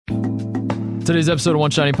Today's episode of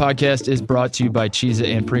One Shining Podcast is brought to you by Cheez-It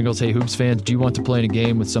and Pringles. Hey, Hoops fans, do you want to play in a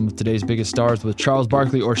game with some of today's biggest stars with Charles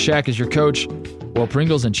Barkley or Shaq as your coach? Well,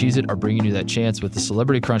 Pringles and Cheez-It are bringing you that chance with the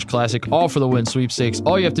Celebrity Crunch Classic All for the Win sweepstakes.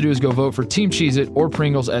 All you have to do is go vote for Team Cheez-It or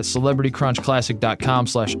Pringles at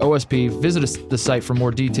celebritycrunchclassic.com/OSP. Visit the site for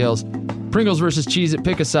more details. Pringles versus Cheez-It,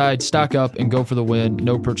 pick a side, stock up, and go for the win.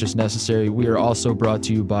 No purchase necessary. We are also brought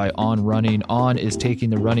to you by On Running. On is taking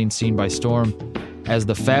the running scene by storm as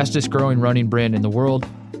the fastest growing running brand in the world.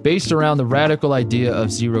 Based around the radical idea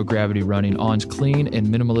of zero gravity running, On's clean and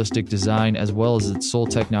minimalistic design, as well as its sole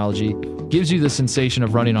technology, gives you the sensation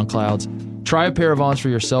of running on clouds. Try a pair of Ons for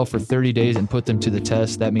yourself for 30 days and put them to the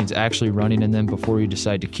test. That means actually running in them before you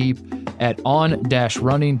decide to keep at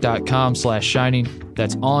on-running.com/shining.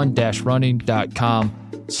 That's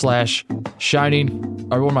on-running.com/shining.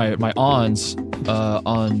 I wore my Ons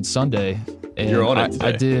on Sunday. And you're on it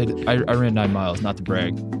today. I ran 9 miles, not to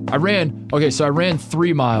brag. I ran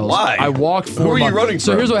 3 miles. Why? I walked 4 Who are miles. you running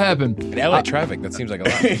So from? here's what happened. In LA traffic, that seems like a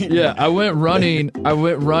lot. Yeah, I went running and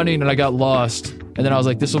I got lost. And then I was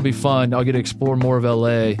like, this will be fun. I'll get to explore more of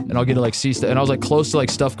LA and I'll get to like see stuff. And I was like close to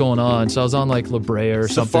like stuff going on. So I was on like La Brea or It's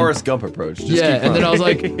the something. Forrest Gump approach. Just Yeah, keep and then I was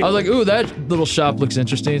running. like, ooh, that little shop looks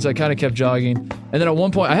interesting. So I kind of kept jogging. And then at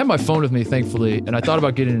one point, I had my phone with me, thankfully, and I thought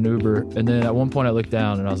about getting an Uber. And then at one point, I looked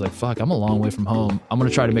down and I was like, fuck, I'm a long way from home. I'm going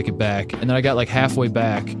to try to make it back. And then I got like halfway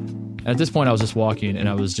back. And at this point, I was just walking and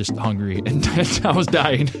I was just hungry and I was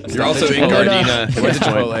dying. You're also in And then, Gardena. Went to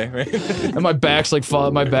Chipotle, right? And my back's like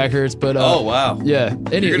falling, my back hurts. But Oh, wow. yeah. You're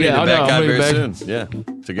going to be I the know, back I'm guy gonna be very back. soon. Yeah.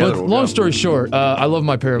 Together. But we'll long go. story short, I love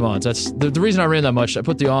my pair of Ons. That's the reason I ran that much. I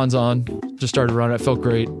put the Ons on, just started running. It felt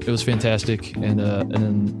great. It was fantastic. And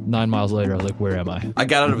then 9 miles later, I was like, where am I? I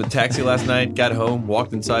got out of a taxi last night, got home,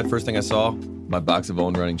 walked inside. First thing I saw, my box of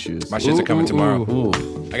On running shoes. My shits are coming tomorrow. Ooh.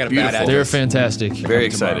 I got a Beautiful. bad They're address. fantastic. Very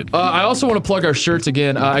excited. I also want to plug our shirts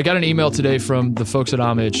again. I got an email today from the folks at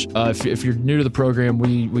Homage. If you're new to the program,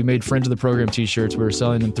 we made Friends of the Program t-shirts. We were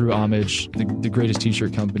selling them through Homage, the greatest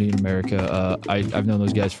t-shirt company in America. I've known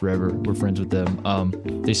those guys forever. We're friends with them.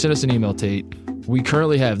 They sent us an email, Tate. We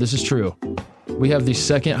currently have, this is true, we have the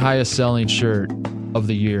second highest selling shirt of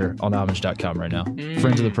the year on Homage.com right now.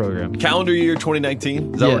 Friends of the program. Calendar year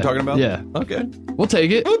 2019? Is that what we're talking about? Yeah. Okay. We'll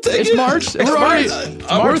take it. We'll take it's it. March. It's We're already,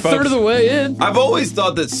 March. we're a third of the way in. I've always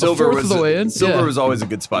thought that silver fourth of the way in, yeah. was always a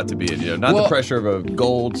good spot to be in. Not Well, the pressure of a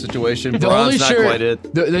gold situation. The Bronze, only not shirt, quite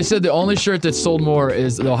it. they said the only shirt that sold more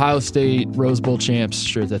is the Ohio State Rose Bowl champs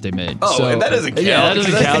shirt that they made. Oh, and that doesn't count. Yeah, that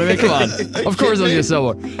doesn't count. I mean, come on. Of course, those gonna sell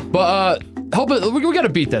more. But help it. We got to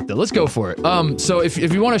beat that though. Let's go for it. So if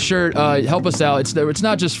you want a shirt, help us out. It's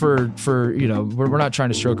not just for we're not trying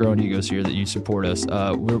to stroke our own egos here that you support us.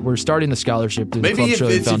 We're starting the scholarship through the Maybe Club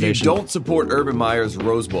Trillion if you Foundation. don't support Urban Meyer's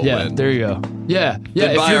Rose Bowl Yeah, win. there you go. Yeah.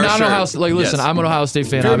 Then If buy you're our not an shirt. Ohio, like, listen, Yes. I'm an Ohio State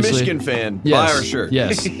fan. If you're obviously. a Michigan fan, Yes. buy our shirt.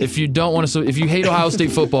 Yes. If you don't want to, if you hate Ohio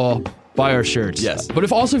State football, buy our shirts. Yes. But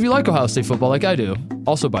if you like Ohio State football, like I do,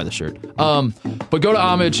 also buy the shirt. But go to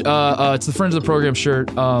Homage. It's the Friends of the Program shirt.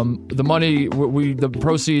 The money, the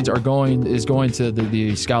proceeds is going to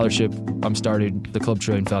the scholarship I'm starting, the Club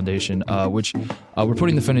Trillion Foundation, which we're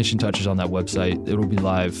putting the finishing touches on that website. It'll be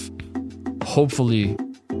live, hopefully,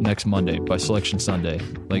 next Monday by Selection Sunday,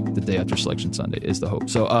 like the day after Selection Sunday is the hope.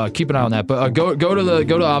 So keep an eye on that. But go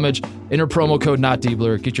to Homage, enter promo code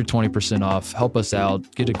NotDeebler, get your 20% off. Help us out,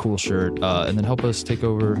 get a cool shirt, and then help us take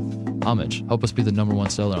over Homage. Help us be the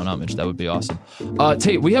 #1 seller on Homage. That would be awesome.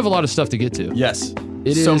 Tate, we have a lot of stuff to get to. Yes.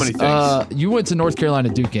 It so is, many things. You went to North Carolina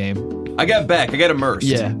Duke game. I got back. I got immersed.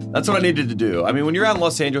 Yeah. That's what I needed to do. I mean, when you're out in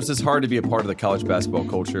Los Angeles, it's hard to be a part of the college basketball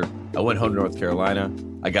culture. I went home to North Carolina.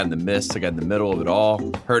 I got in the midst. I got in the middle of it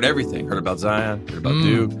all. Heard everything. Heard about Zion. Heard about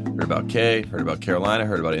Duke. Heard about K. Heard about Carolina.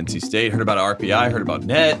 Heard about NC State. Heard about RPI. Heard about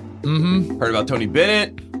Net. Mm-hmm. Heard about Tony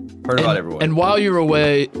Bennett. Heard about everyone. And while you were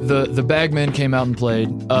away, the Bagmen came out and played.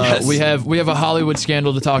 Yes. We have a Hollywood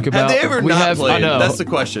scandal to talk about. Have they ever not played? I know. That's the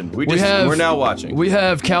question. We're now watching. We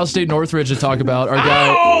have Cal State Northridge to talk about.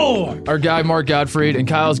 Our guy Mark Gottfried and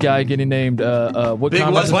Kyle's guy getting named. What Big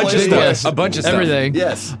conference? West Big player? West. A bunch of stuff. Everything.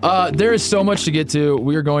 Yes. There is so much to get to.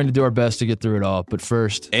 We are going to do our best to get through it all. But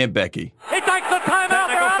first, And Becky. He takes the timeout.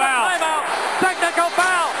 They're out of timeout. Technical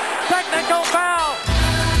foul. Technical foul.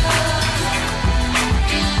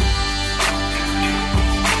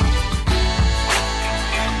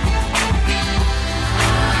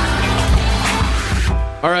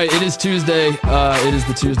 all right, it is Tuesday. It is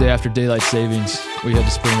the Tuesday after daylight savings. We had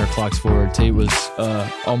to spring our clocks forward. Tate was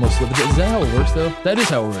almost late. Is that how it works, though? That is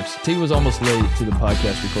how it works. Tate was almost late to the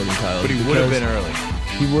podcast recording, Kyle. But he would have been early.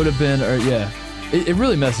 He would have been, yeah. It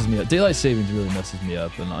really messes me up. Daylight savings really messes me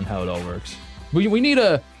up on how it all works. We need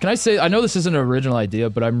a. Can I say? I know this isn't an original idea,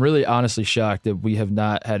 but I'm really honestly shocked that we have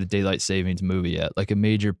not had a daylight savings movie yet, like a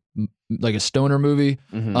major, like a stoner movie.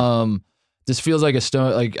 This feels like a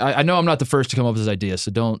stone. Like I know I'm not the first to come up with this idea,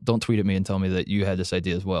 so don't tweet at me and tell me that you had this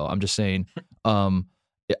idea as well. I'm just saying.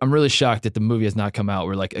 I'm really shocked that the movie has not come out.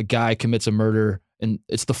 Where like a guy commits a murder, and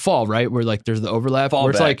it's the fall, right? Where like there's the overlap. Where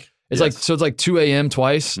it's like 2 a.m.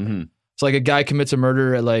 twice. It's like a guy commits a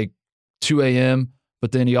murder at like 2 a.m.,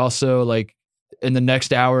 but then he also like in the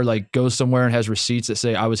next hour like goes somewhere and has receipts that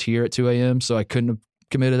say I was here at 2 a.m. so I couldn't have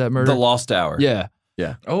committed that murder. The Lost Hour. Yeah.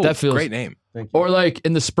 Oh, that feels great name. Thank you. Or like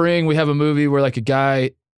in the spring we have a movie where like a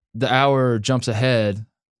guy the hour jumps ahead,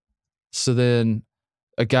 so then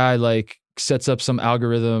a guy like sets up some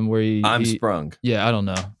algorithm where he sprung. Yeah, I don't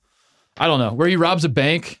know. Where he robs a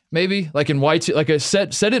bank, maybe like in Y2, like a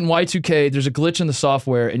set it in Y2K. There's a glitch in the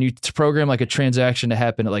software, and you program like a transaction to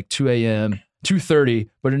happen at like 2 a.m., 2:30,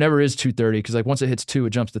 but it never is 2:30 because like once it hits 2, it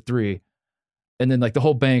jumps to 3, and then like the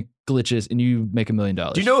whole bank glitches, and you make $1 million.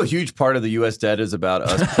 Do you know a huge part of the U.S. debt is about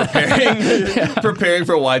us preparing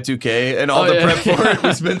for Y2K and all the prep for it?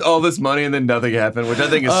 We spent all this money and then nothing happened, which I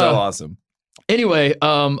think is so awesome. Anyway,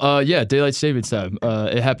 daylight savings time.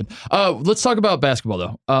 It happened. Let's talk about basketball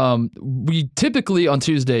though. We typically on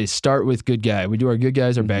Tuesdays start with good guy. We do our good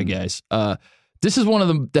guys, our bad guys. This is one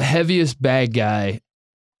of the heaviest bad guy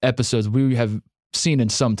episodes we have seen in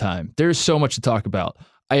some time. There's so much to talk about.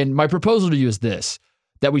 And my proposal to you is this,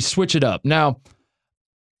 that we switch it up. Now,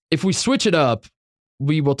 if we switch it up,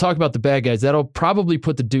 we will talk about the bad guys. That'll probably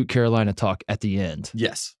put the Duke Carolina talk at the end.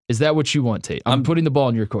 Yes. Is that what you want, Tate? I'm putting the ball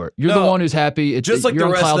in your court. You're the one who's happy. It's just like you're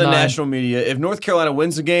the rest of the 9. national media. If North Carolina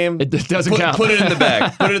wins the game, it doesn't count. Put it in the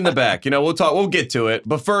back. Put it in the back. You know, we'll get to it.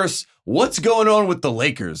 But first, what's going on with the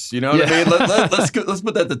Lakers? You know what I mean? Let's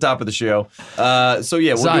put that at the top of the show. We'll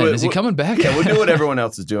Zion, do it. is he coming back? Yeah, we'll do what everyone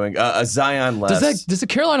else is doing. A Zion less. Does the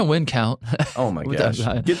Carolina win count? Oh my gosh!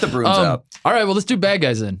 Get the brooms out. All right, well let's do bad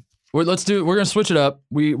guys then. We're gonna switch it up.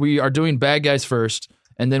 We are doing bad guys first,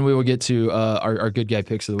 and then we will get to our good guy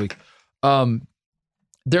picks of the week.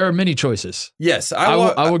 There are many choices. Yes,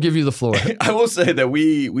 I will give you the floor. I will say that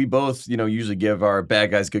we both usually give our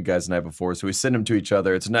bad guys good guys the night before, so we send them to each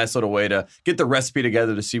other. It's a nice little way to get the recipe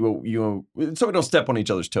together to see what so we don't step on each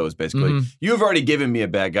other's toes. Basically, you have already given me a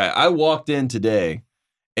bad guy. I walked in today,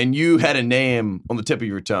 and you had a name on the tip of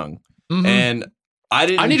your tongue, and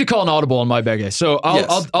I need to call an audible on my bad guy. So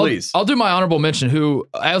I'll do my honorable mention. Who,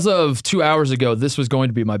 as of 2 hours ago, this was going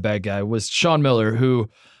to be my bad guy, was Sean Miller, who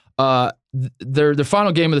their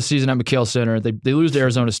final game of the season at McKale Center, they lose to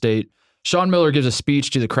Arizona State. Sean Miller gives a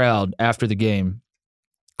speech to the crowd after the game,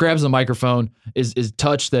 grabs the microphone, is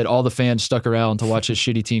touched that all the fans stuck around to watch his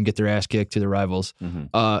shitty team get their ass kicked to the rivals.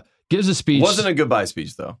 Gives a speech. Wasn't a goodbye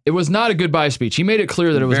speech though. It was not a goodbye speech. He made it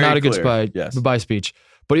clear that it was not a goodbye speech.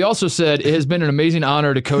 But he also said, it has been an amazing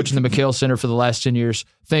honor to coach in the McKale Center for the last 10 years.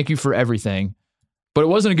 Thank you for everything. But it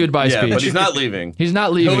wasn't a goodbye speech. But he's not leaving. He's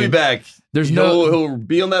not leaving. He'll be back. He'll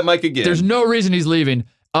be on that mic again. There's no reason he's leaving.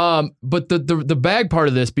 But the bag part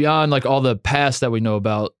of this, beyond like all the past that we know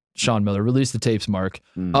about Sean Miller, release the tapes, Mark.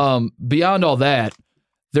 Beyond all that,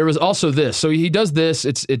 there was also this. So he does this.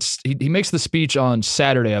 He makes the speech on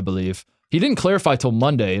Saturday, I believe. He didn't clarify till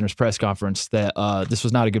Monday in his press conference that this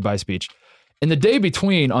was not a goodbye speech. And the day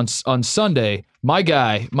between, on Sunday, my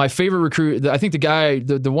guy, my favorite recruit, I think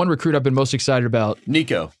the one recruit I've been most excited about,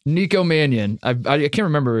 Nico Mannion. I can't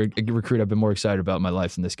remember a recruit I've been more excited about in my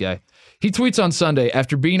life than this guy. He tweets on Sunday,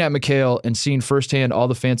 after being at McKale and seeing firsthand all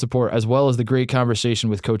the fan support as well as the great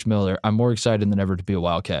conversation with Coach Miller, I'm more excited than ever to be a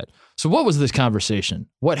Wildcat. So what was this conversation?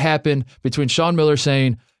 What happened between Sean Miller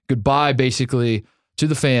saying goodbye basically to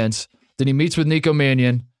the fans? Then he meets with Nico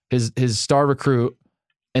Mannion, his star recruit,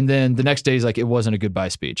 and then the next day he's like, it wasn't a goodbye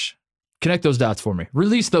speech. Connect those dots for me.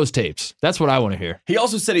 Release those tapes. That's what I want to hear. He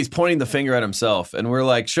also said he's pointing the finger at himself, and we're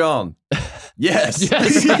like, Sean, yes.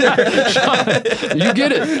 Sean, you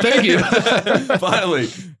get it. Thank you. Finally.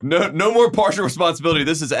 No more partial responsibility.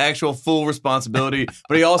 This is actual full responsibility.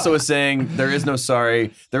 But he also is saying there is no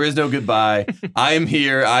sorry. There is no goodbye. I am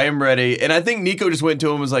here. I am ready. And I think Nico just went to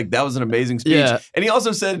him and was like, that was an amazing speech. Yeah. And he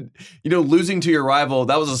also said, losing to your rival,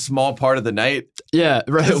 that was a small part of the night. Yeah,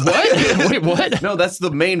 right. What? Wait, what? No, that's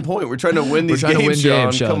the main point. We're trying to win these games,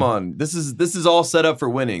 Sean. Come on. This is all set up for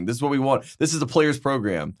winning. This is what we want. This is the players'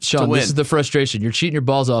 program. Sean, this is the frustration. You're cheating your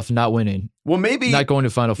balls off and not winning. Well, maybe not going to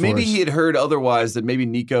Final Fours. Maybe he had heard otherwise that maybe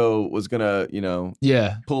Nico was gonna,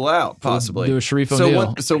 pull out possibly. Do a Sharif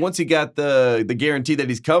O'Neal. So once he got the guarantee that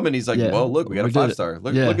he's coming, he's like, well, look, we got a 5-star.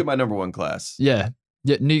 Look at my number one class. Yeah.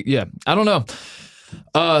 I don't know.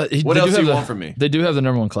 What else do you want from me? They do have the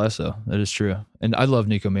number one class, though. That is true. And I love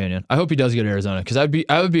Nico Mannion. I hope he does get to Arizona because I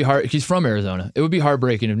would be hard. He's from Arizona. It would be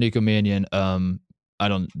heartbreaking if Nico Mannion. I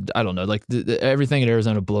don't know. Like everything at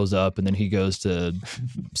Arizona blows up, and then he goes to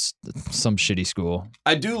some shitty school.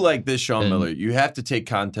 I do like this, Sean Miller. You have to take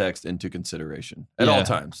context into consideration at all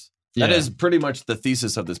times. That is pretty much the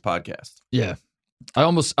thesis of this podcast. Yeah. I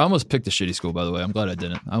almost picked a shitty school, by the way. I'm glad I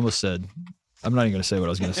didn't. I almost said, I'm not even going to say what I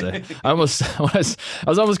was going to say. I was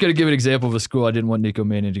almost going to give an example of a school I didn't want Nico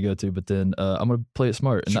Mannion to go to, but then I'm going to play it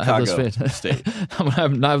smart and Chicago not have those fans. State. I'm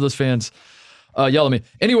going to not have those fans yell at me.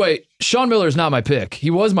 Anyway, Sean Miller is not my pick.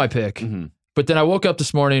 He was my pick. Mm-hmm. But then I woke up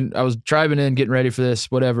this morning, I was driving in, getting ready for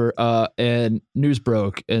this, whatever, and news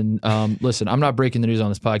broke. And listen, I'm not breaking the news on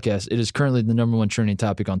this podcast. It is currently the number one trending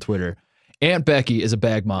topic on Twitter. Aunt Becky is a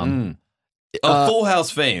bag mom. Full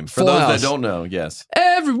House fame. For those that don't know, yes.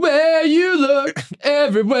 Everywhere you look,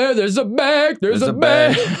 everywhere there's a bag, there's a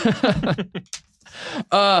bag.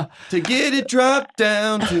 To get it dropped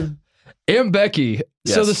down to Aunt Becky.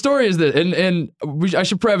 Yes. So the story is that, I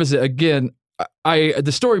should preface it again.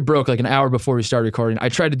 The story broke like an hour before we started recording. I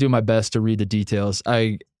tried to do my best to read the details.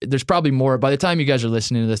 There's probably more. By the time you guys are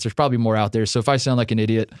listening to this, there's probably more out there. So if I sound like an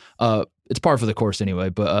idiot, it's par for the course anyway.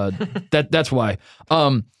 But that's why.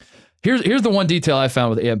 Here's the one detail I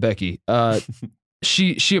found with Aunt Becky.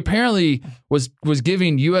 She apparently was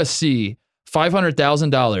giving USC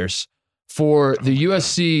 $500,000 for the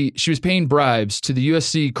USC. She was paying bribes to the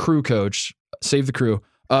USC crew coach, save the crew,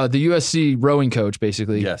 the USC rowing coach,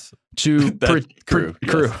 basically. yes. To crew,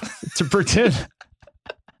 to pretend.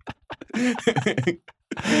 Why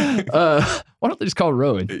don't they just call it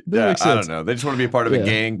rowing? That Yeah, makes I sense. don't know. They just want to be a part of a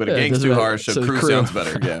gang, but a gang's doesn't too matter. harsh, so So crew crew. sounds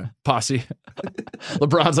better. Yeah. Posse.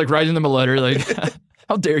 LeBron's like writing them a letter, like,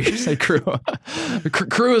 how dare you say crew?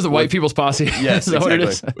 Crew is the white people's posse. Yes, Is that what it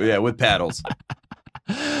is? exactly. Yeah, with paddles.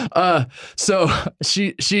 So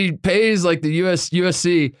she pays like the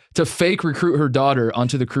USC to fake recruit her daughter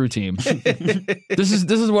onto the crew team. This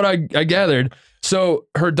is what I gathered. So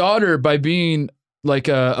her daughter, by being like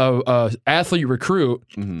a athlete recruit,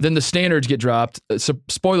 then the standards get dropped. So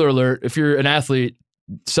spoiler alert: if you're an athlete,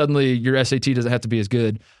 suddenly your SAT doesn't have to be as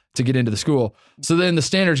good to get into the school. So then the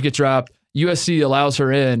standards get dropped. USC allows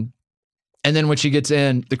her in. And then when she gets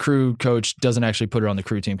in, the crew coach doesn't actually put her on the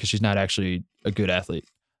crew team because she's not actually a good athlete.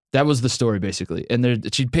 That was the story, basically. And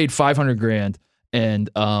she paid $500,000 and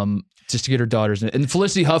just to get her daughters in. And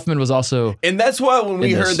Felicity Huffman was also. And that's why when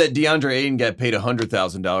we in heard this. that DeAndre Ayton got paid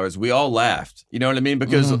 $100,000, we all laughed. You know what I mean?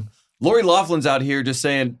 Because Lori Laughlin's out here just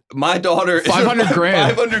saying, my daughter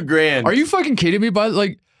 $500,000. $500,000. Are you fucking kidding me?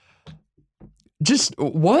 Just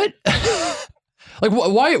what? Like,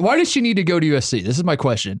 why does she need to go to USC? This is my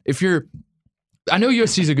question. I know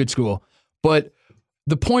USC is a good school, but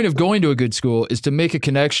the point of going to a good school is to make a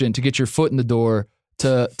connection, to get your foot in the door,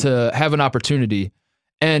 to have an opportunity.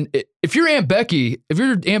 And if you're Aunt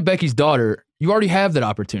Becky's daughter, you already have that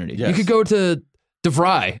opportunity. Yes. You could go to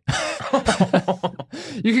DeVry.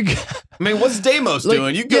 You could. I mean, what's Damos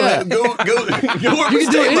doing? You go yeah. go work You with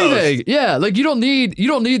can do Damos. anything. Yeah, like you don't need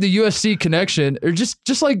the USC connection, or just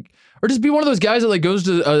be one of those guys that like goes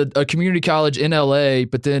to a community college in LA,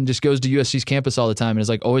 but then just goes to USC's campus all the time and is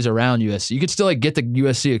like always around USC. You could still like get the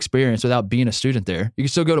USC experience without being a student there. You can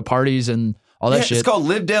still go to parties and all that Yeah, shit. it's called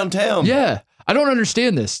Live Downtown. Yeah, I don't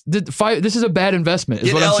understand this. This is a bad investment. Is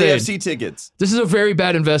Get what I'm LAFC saying. tickets. This is a very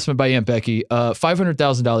bad investment by Aunt Becky.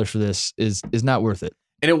 $500,000 for this is not worth it.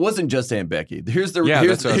 And it wasn't just Aunt Becky. Here's that's what I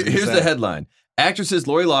was gonna the say. headline. Actresses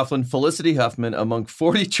Lori Loughlin, Felicity Huffman among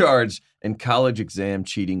 40 charged in college exam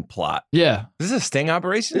cheating plot. Yeah. This is a sting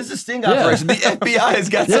operation? This is a sting operation. The FBI has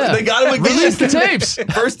got some, they got him again. Release the tapes.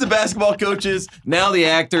 First the basketball coaches, now the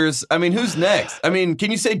actors. I mean, who's next? I mean,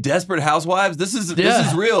 can you say Desperate Housewives? This is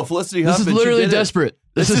real. Felicity This Huffman. is literally she did it. desperate.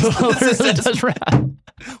 This is literally desperate.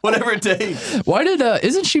 Whatever it takes. Why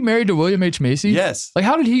isn't she married to William H. Macy? Yes. Like,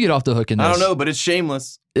 how did he get off the hook in this? I don't know, but it's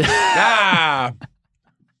shameless. Ah!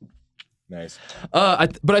 Nice.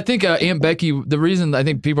 But I think Aunt Becky, the reason I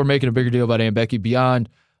think people are making a bigger deal about Aunt Becky beyond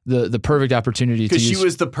the perfect opportunity to Because use. she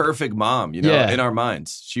was the perfect mom, you know, Yeah. in our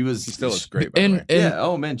minds. She was. She still looks great, by the way. and Yeah.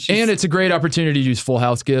 Oh man. She's, and it's a great opportunity to use Full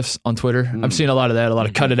House gifts on Twitter. I'm seeing a lot of that, a lot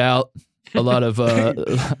of cut it out, a lot of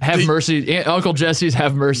have mercy. Uncle Jesse's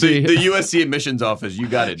have mercy. the USC admissions office. You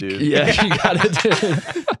got it, dude. Yeah, you got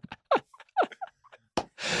it.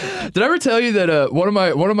 Did I ever tell you that one of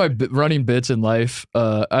my running bits in life?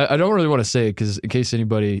 I don't really want to say it because in case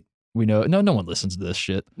anybody we know, no one listens to this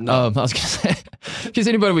shit. No. I was gonna say, in case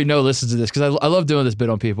anybody we know listens to this, because I love doing this bit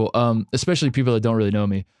on people, especially people that don't really know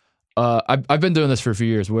me. I've been doing this for a few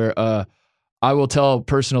years, where I will tell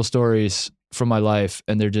personal stories from my life,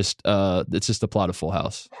 and they're just it's just the plot of Full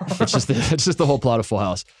House. It's just the whole plot of Full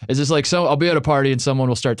House. It's just like, so I'll be at a party and someone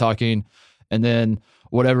will start talking, and then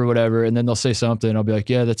whatever, and then they'll say something. I'll be like,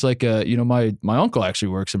 yeah, that's like my uncle actually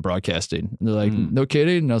works in broadcasting. And they're like, no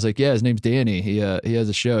kidding? And I was like, yeah, his name's Danny. He has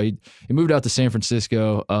a show. He moved out to San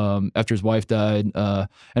Francisco after his wife died. And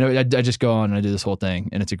I just go on and I do this whole thing,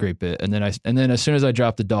 and it's a great bit. And then as soon as I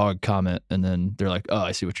drop the dog comment, and then they're like, oh,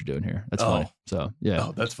 I see what you're doing here. That's funny. So yeah.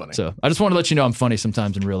 Oh, that's funny. So I just want to let you know I'm funny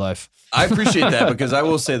sometimes in real life. I appreciate that, because I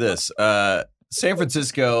will say this: San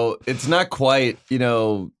Francisco, it's not quite,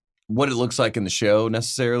 what it looks like in the show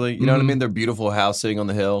necessarily. You know what I mean? Their beautiful house sitting on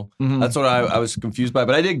the hill. That's what I was confused by.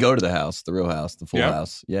 But I did go to the house, the real house, the Full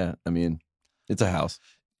House. Yeah, I mean, it's a house.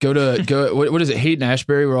 Go what is it, Haight and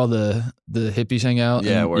Ashbury, where all the hippies hang out?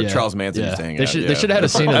 Yeah, where Charles Manson used to hang out. They should have had a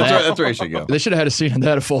scene of that. That's where I should go. They should have had a scene of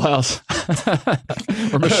that at Full House.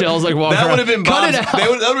 Where Michelle's like walking that around. Would have been Bob. That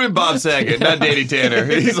would have been Bob Saget, not Danny Tanner.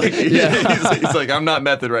 He's like, he's like, I'm not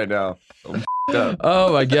method right now. I'm up.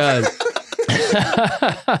 Oh my god.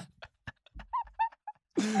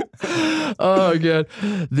 Oh god.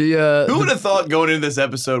 Who would have thought going into this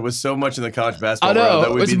episode with so much in the college basketball world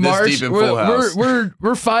that we'd it's be March. this deep in Full House?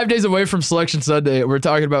 We're 5 days away from Selection Sunday. We're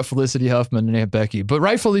talking about Felicity Huffman and Aunt Becky, but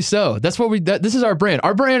rightfully so. That's what this is our brand.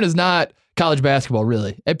 Our brand is not college basketball,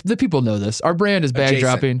 really. The people know this. Our brand is bag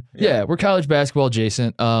dropping. Yeah, we're college basketball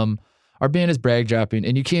adjacent. Our band is brag dropping,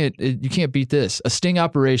 and you can't beat this. A sting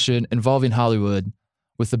operation involving Hollywood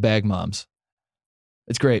with the bag moms.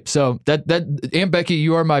 It's great. So that Aunt Becky,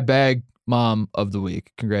 you are my bag mom of the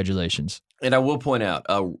week. Congratulations. And I will point out,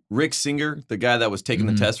 Rick Singer, the guy that was taking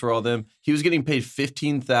the test for all them, he was getting paid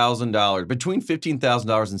 $15,000, between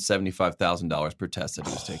 $15,000 and $75,000 per test that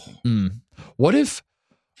he was taking. What if?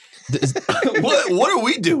 What are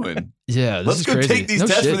we doing? Yeah, let's go take these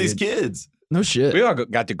tests for these kids. No shit. We all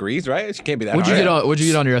got degrees, right? It can't be that. What'd you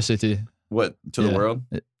get on your SAT? What, to the world?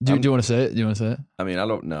 Do you want to say it? Do you want to say it? I mean, I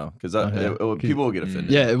don't know, because people will get offended.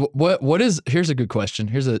 Yeah. What is? Here's a good question.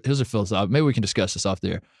 Here's a philosophy. Maybe we can discuss this off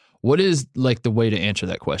the air. What is like the way to answer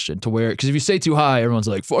that question? To where, because if you say too high, everyone's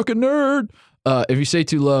like fucking nerd. If you say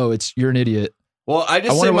too low, you're an idiot. Well, I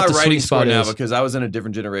just say my writing score now because I was in a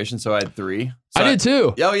different generation, so I had 3. So I did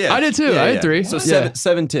too. Oh yeah, I did too. Yeah, I had 3. So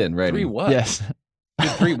 710, right? 3 what? Yes.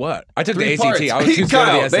 3 what? I took 3 the ACT. parts. I was too scared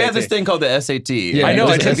Kyle, of the SAT. they have this thing called the SAT. Yeah, I know.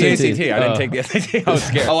 I just took the SAT. ACT. I didn't take the SAT. I was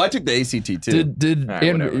scared. Oh, I took the ACT too.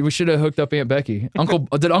 Whatever. We should have hooked up Aunt Becky.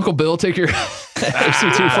 Did Uncle Bill take your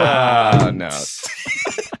ACT for? No.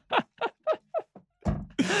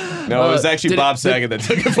 No, it was actually Bob Saget that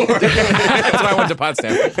took it for her. That's why I went to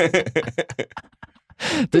Potsdam.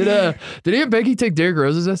 Did Aunt Becky take Derrick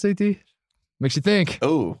Rose's SAT? Makes you think.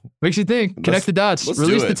 Oh, makes you think. Connect the dots.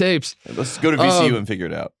 Release the tapes. Let's go to VCU and figure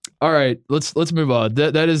it out. All right, let's move on.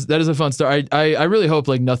 That is a fun story. I really hope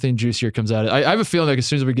like nothing juicier comes out of it. I have a feeling like as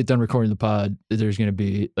soon as we get done recording the pod, there's going to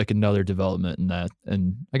be like another development in that,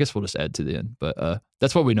 and I guess we'll just add to the end. But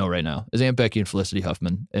that's what we know right now is Aunt Becky and Felicity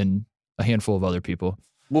Huffman and a handful of other people.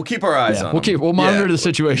 We'll keep our eyes on them. We'll monitor the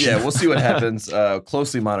situation. Yeah, we'll see what happens.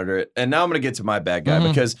 Closely monitor it. And now I'm going to get to my bad guy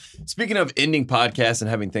because speaking of ending podcasts and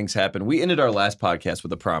having things happen, we ended our last podcast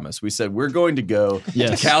with a promise. We said we're going to go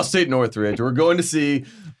to Cal State Northridge. We're going to see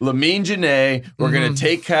Lamine Janae. We're going to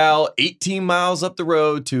take Cal 18 miles up the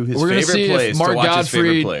road to his favorite place to watch his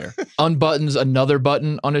favorite player. Unbuttons another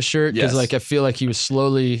button on his shirt because Yes. I feel like he was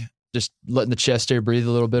slowly just letting the chest hair breathe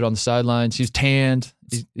a little bit on the sidelines. He's tanned.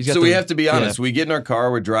 He's got we have to be honest. We get in our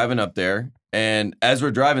car, we're driving up there, and as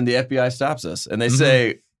we're driving, the FBI stops us, and they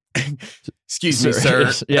say, excuse me,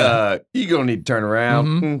 sir, you're going to need to turn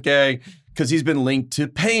around, okay? Because he's been linked to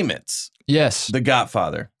payments. Yes. The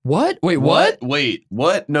Godfather. What? Wait, what? Wait,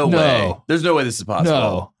 what? No way. There's no way this is possible.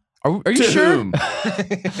 No. Are you to sure? whom?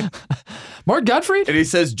 Mark Gottfried? And he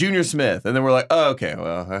says Junior Smith. And then we're like, oh, okay,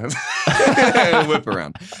 well, whip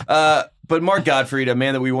around. But Mark Gottfried, a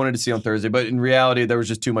man that we wanted to see on Thursday, but in reality, there was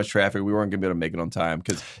just too much traffic. We weren't going to be able to make it on time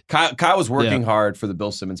because Kyle was working hard for the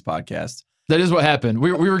Bill Simmons podcast. That is what happened.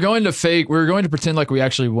 We were going to pretend like we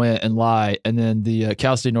actually went and lie, and then the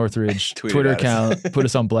Cal State Northridge Twitter account put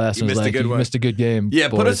us on blast and was like, you missed a good game. Yeah,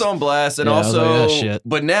 boys. put us on blast. And I was also, like, shit.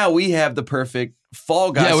 But now we have the perfect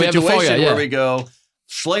fall guy we have the situation fall guy, where we go,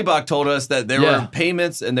 Schlabach told us that there were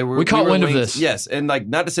payments and we caught wind of this. Yes, and like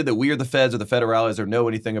not to say that we are the feds or the federales or know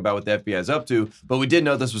anything about what the FBI is up to, but we did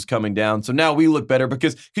know this was coming down. So now we look better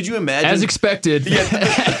because could you imagine? As expected.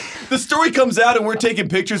 The story comes out and we're taking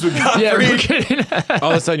pictures with Godfrey. Yeah, we're kidding.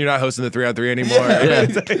 All of a sudden, you're not hosting the 3-on-3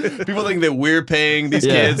 anymore. People think that we're paying these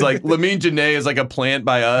kids. Like Lamine Janae is like a plant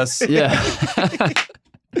by us. Yeah.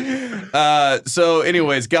 So,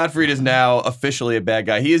 anyways, Gottfried is now officially a bad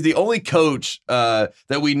guy. He is the only coach that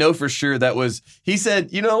we know for sure he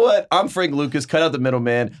said, you know what? I'm Frank Lucas, cut out the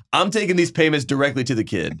middleman. I'm taking these payments directly to the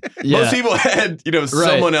kid. Yeah. Most people had,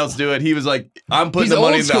 someone else do it. He was like, I'm putting He's the money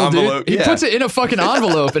old in the school, envelope. dude. He puts it in a fucking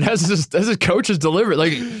envelope and has his coaches deliver it.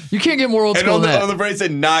 Like, you can't get more old And school on than that. the break, it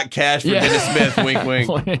said not cash for Dennis Smith, wink,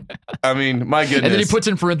 wink. I mean, my goodness. And then he puts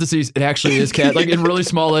in parentheses, it actually is cash, like in really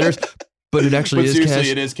small letters. But it actually is seriously, cash.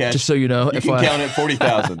 it is cash. Just so you know. You can count it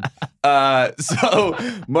 40,000. So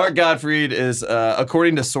Mark Gottfried is,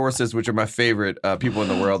 according to sources, which are my favorite people in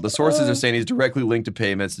the world, the sources are saying he's directly linked to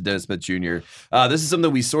payments to Dennis Smith Jr. This is something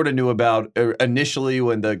we sort of knew about initially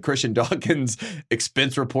when the Christian Dawkins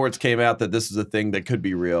expense reports came out, that this was a thing that could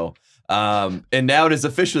be real. And now it is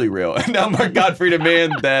officially real. And now Mark Gottfried, a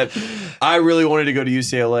man that I really wanted to go to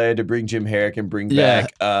UCLA to bring Jim Herrick and bring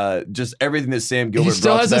back just everything that Sam Gilbert He still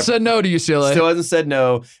brought to hasn't said no to UCLA. Still hasn't said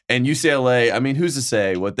no. And UCLA, I mean, who's to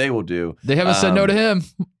say what they will do? They haven't said no to him.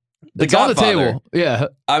 The It's on the Godfather. table. Yeah.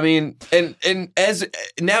 I mean, and as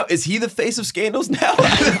now, is he the face of scandals now?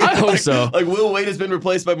 I hope so. Like Will Wade has been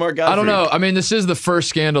replaced by Mark Gottfried. I don't know. I mean, this is the first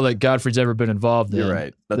scandal that Godfrey's ever been involved in. You're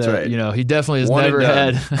right. That's That, right. He definitely has One and never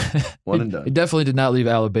done. had. One and done. He definitely did not leave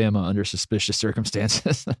Alabama under suspicious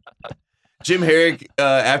circumstances. Jim Herrick,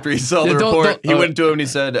 after he saw the Yeah, report, he don't- went to him and he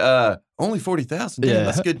said, only 40,000. Yeah. Yeah,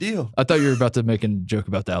 that's a good deal. I thought you were about to make a joke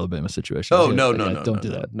about the Alabama situation. Oh, Yeah, no. Don't do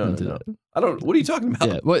that. No, Don't do no. that. I don't, what are you talking about?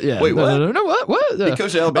 Yeah. What? Yeah. Wait, what? No. What? He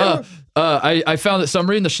coached at Alabama? I found that. So I'm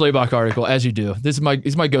reading the Schlabach article, as you do. This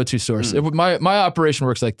is my go-to source. My operation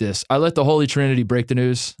works like this. I let the Holy Trinity break the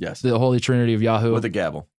news. Yes. The Holy Trinity of Yahoo. With a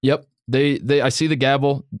gavel. Yep. I see the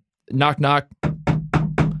gavel. Knock knock.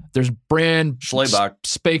 There's brand Schlabach.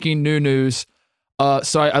 spanking new news.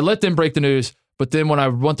 So I let them break the news, but then when I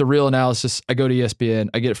want the real analysis, I go to ESPN.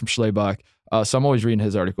 I get it from Schlabach. So I'm always reading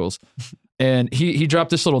his articles. And he dropped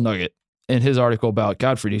this little nugget in his article about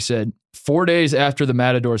Gottfried. He said, 4 days after the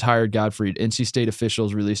Matadors hired Gottfried, NC State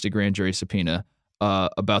officials released a grand jury subpoena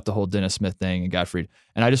about the whole Dennis Smith thing and Gottfried.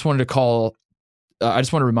 And I just wanted to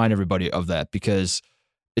remind everybody of that because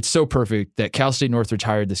it's so perfect that Cal State Northridge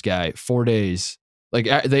hired this guy 4 days. Like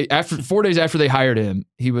 4 days after they hired him,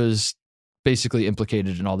 he was basically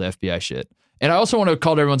implicated in all the FBI shit. And I also want to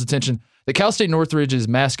call to everyone's attention that Cal State Northridge's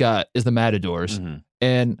mascot is the Matadors. Mm-hmm.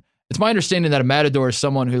 And it's my understanding that a matador is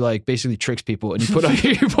someone who like basically tricks people, and you put up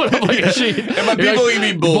like a sheet. And by You're people, like, you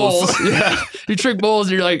mean bulls. Yeah, you trick bulls,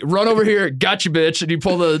 and you're like, run over here, got you, bitch, and you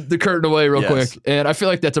pull the curtain away real Yes. quick. And I feel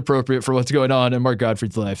like that's appropriate for what's going on in Mark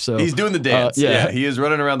Gottfried's life. So He's doing the dance. yeah. He is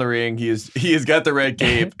running around the ring. He has got the red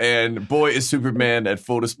cape, and boy is Superman at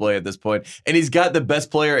full display at this point. And he's got the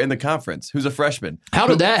best player in the conference, who's a freshman. How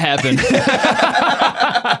did that happen?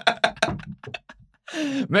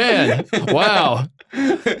 Man, wow.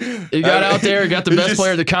 He got out there, got the He's best just-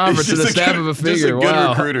 player of the conference he's in the just snap of a just a finger. good Wow.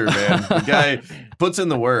 recruiter, man. The guy puts in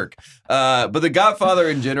the work. But the Godfather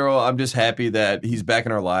in general, I'm just happy that he's back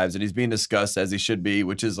in our lives and he's being discussed as he should be,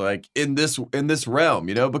 which is like in this realm,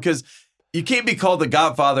 because you can't be called the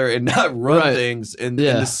Godfather and not run Right. things in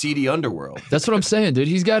Yeah. the seedy underworld. That's what I'm saying, dude.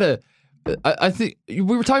 He's got to. I think we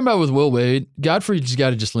were talking about with Will Wade. Godfrey's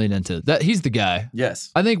got to just lean into that. He's the guy.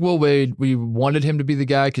 Yes. I think Will Wade, we wanted him to be the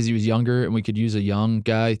guy because he was younger and we could use a young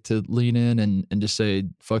guy to lean in and just say,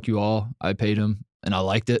 fuck you all. I paid him and I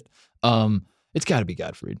liked it. It's got to be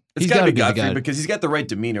Gottfried. It's He's got to be the guy. Godfrey because he's got the right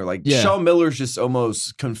demeanor. Like Yeah. Sean Miller's just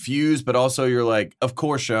almost confused, but also you're like, of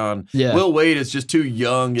course, Sean. Yeah. Will Wade is just too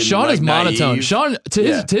young. And Sean like, is monotone. naive. Sean,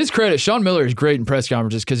 to his credit, Sean Miller is great in press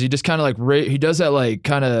conferences because he just kind of like he does that like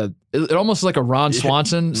kind of it almost like a Ron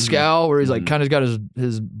Swanson scowl where he's like kind of got his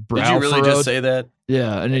brow Did you really furrowed. just say that?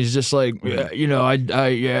 Yeah, and he's just like he's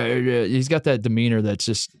got that demeanor that's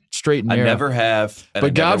just straight and I narrow. never have. And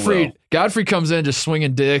But I never will. Godfrey comes in just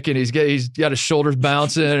swinging dick, and he's got his shoulders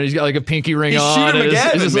bouncing, and he's got like a pinky ring He's on. Shooter and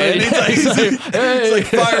McGavin, just man. He's like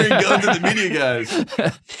hey. firing guns at the media guys.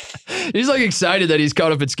 He's like excited that he's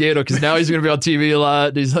caught up in scandal because now he's going to be on TV a lot.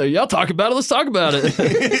 And he's like, y'all talk about it. Let's talk about it.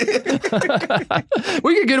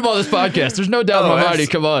 We can get him on this podcast. There's no doubt in my mind he'd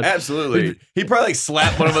come on. Absolutely. He'd probably like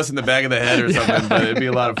slap one of us in the back of the head or something, but it'd be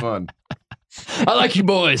a lot of fun. I like you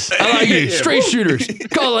boys. I like you. Yeah. Straight shooters.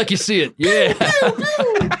 Call it like you see it. Yeah.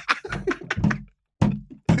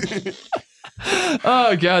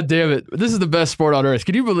 Oh, God damn it. This is the best sport on earth.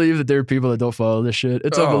 Can you believe that there are people that don't follow this shit?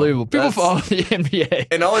 It's unbelievable. People that's- follow the NBA.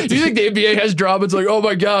 And all it Do you think the NBA has drama? It's like, oh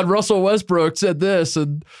my God, Russell Westbrook said this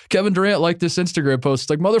and Kevin Durant liked this Instagram post. It's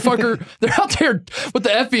like, motherfucker, they're out there with the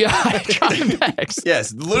FBI trying backs.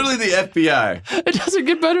 Yes, literally the FBI. It doesn't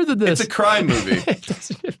get better than this. It's a crime movie. It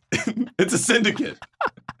doesn't get- It's a syndicate.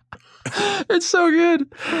 It's so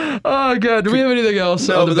good. Oh god, do we have anything else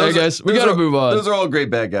on the bad guys? We gotta move on. Those are all great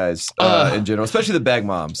bad guys in general, especially the bag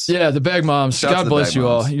moms. Yeah, the bag moms. Shout out to God the bless bag you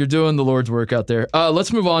all. moms. You're doing the Lord's work out there.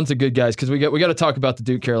 Let's move on to good guys because we got to talk about the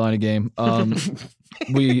Duke Carolina game.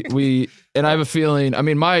 We and I have a feeling. I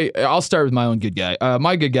mean, I'll start with my own good guy.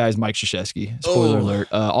 My good guy is Mike Krzyzewski. Spoiler alert.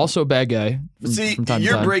 Also a bad guy. See, from time to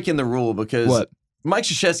you're time. breaking the rule because What? Mike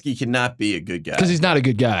Krzyzewski cannot be a good guy. Because he's not a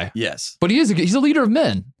good guy. Yes. But he's a leader of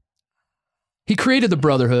men. He created the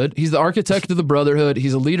brotherhood. He's the architect of the brotherhood.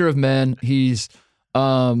 He's a leader of men. He's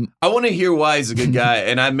I want to hear why he's a good guy,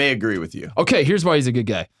 and I may agree with you. okay. Here's why he's a good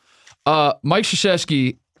guy. Mike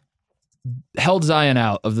Krzyzewski held Zion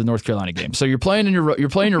out of the North Carolina game. So you're playing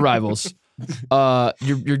your rivals.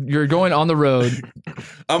 You're going on the road.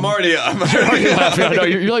 I'm already laughing. I know,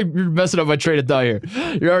 you're messing up my train of thought here.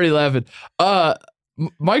 You're already laughing.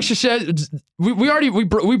 Mike Krzyzewski,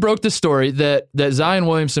 we broke this story that Zion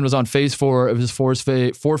Williamson was on phase 4 of his four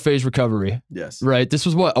phase recovery. Yes. Right. This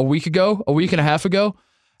was what, a week and a half ago.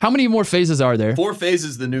 How many more phases are there? 4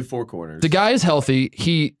 phases, the new 4 corners. The guy is healthy.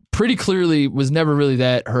 He pretty clearly was never really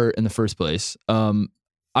that hurt in the first place.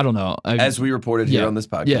 I don't know. As we reported here on this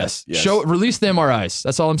podcast. Yes. Release the MRIs.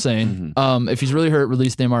 That's all I'm saying. If he's really hurt,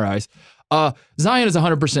 release the MRIs. Zion is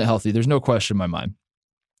 100% healthy. There's no question in my mind.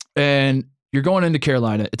 And you're going into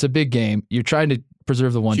Carolina. It's a big game. You're trying to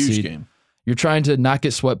preserve the 1 Huge seed. game. You're trying to not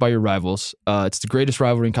get swept by your rivals. It's the greatest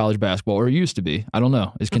rivalry in college basketball, or it used to be. I don't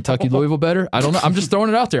know. Is Kentucky Louisville better? I don't know. I'm just throwing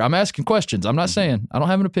it out there. I'm asking questions. I'm not saying. I don't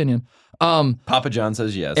have an opinion. Papa John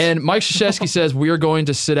says yes. And Mike Krzyzewski says we are going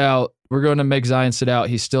to sit out. We're going to make Zion sit out.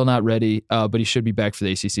 He's still not ready, but he should be back for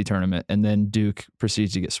the ACC tournament. And then Duke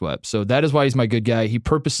proceeds to get swept. So that is why he's my good guy. He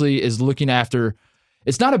purposely is looking after.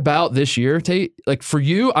 It's not about this year, Tate. Like for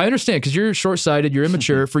you, I understand because you're short-sighted, you're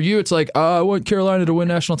immature. For you, it's like, I want Carolina to win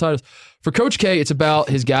national titles. For Coach K, it's about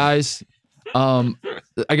his guys. I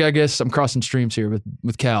guess I'm crossing streams here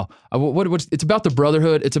with Cal. It's about the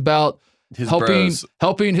brotherhood. It's about His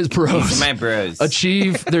helping his bros, my bros.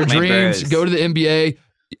 achieve their My dreams, bros. go to the NBA.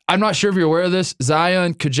 I'm not sure if you're aware of this.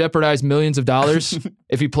 Zion could jeopardize millions of dollars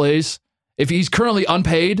if he plays. If he's currently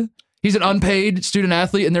unpaid, he's an unpaid student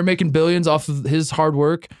athlete, and they're making billions off of his hard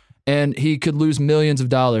work. And he could lose millions of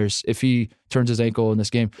dollars if he turns his ankle in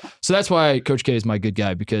this game. So that's why Coach K is my good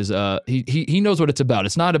guy, because he knows what it's about.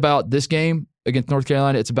 It's not about this game against North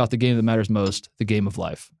Carolina. It's about the game that matters most, the game of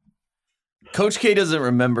life. Coach K doesn't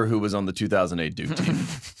remember who was on the 2008 Duke team.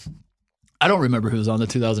 I don't remember who was on the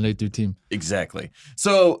 2008 Duke team. Exactly.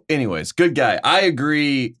 So, anyways, good guy. I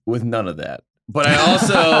agree with none of that. But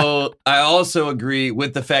I also agree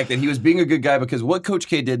with the fact that he was being a good guy because what Coach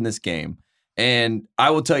K did in this game, and I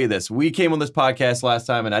will tell you this, we came on this podcast last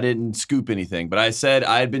time and I didn't scoop anything, but I said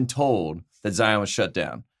I had been told that Zion was shut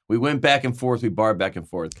down. We went back and forth, we barred back and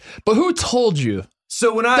forth. But who told you?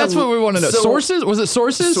 So when That's what we want to know. Sources? Was it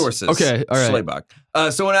sources? Sources. Okay, all right. Slayback.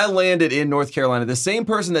 So when I landed in North Carolina, the same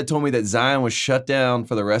person that told me that Zion was shut down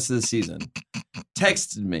for the rest of the season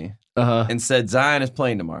texted me and said Zion is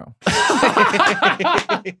playing tomorrow.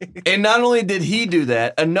 And not only did he do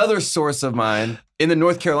that, another source of mine in the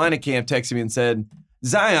North Carolina camp texted me and said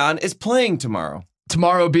Zion is playing tomorrow.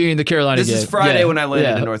 Tomorrow being the Carolina game. This is Friday when I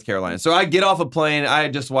landed in North Carolina. So I get off a plane. I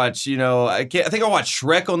just watched, I think I watched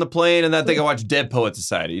Shrek on the plane, and then I think I watched Dead Poet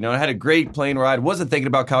Society. I had a great plane ride. Wasn't thinking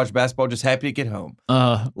about college basketball, just happy to get home.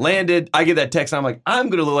 Landed. I get that text, and I'm like, I'm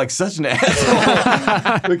going to look like such an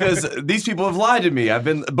asshole because these people have lied to me.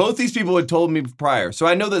 Both these people had told me prior. So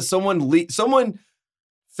I know that someone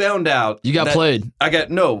found out. You got played.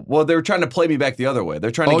 Well, they were trying to play me back the other way.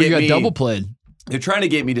 They're trying to get me. Oh, you got double played. They're trying to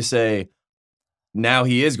get me to say, now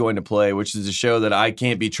he is going to play, which is a show that I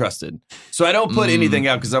can't be trusted. So I don't put anything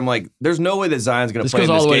out because I'm like, there's no way that Zion's going to play in this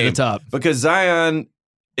game. This goes all the way to the top. Because Zion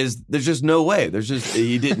there's just no way.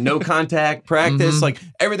 He did no contact practice. Like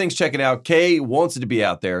everything's checking out. K wants it to be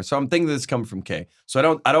out there. So I'm thinking this is coming from K.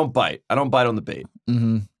 So I don't bite. I don't bite on the bait.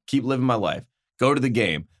 Keep living my life. Go to the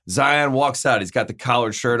game. Zion walks out. He's got the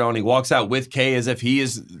collared shirt on. He walks out with K as if he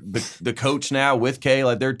is the coach now with K.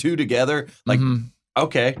 Like they're two together. Like,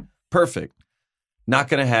 okay, perfect. Not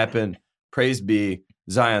going to happen. Praise be.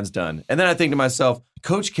 Zion's done. And then I think to myself,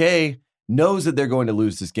 Coach K knows that they're going to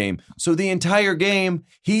lose this game. So the entire game,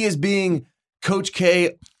 he is being Coach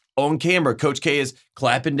K on camera. Coach K is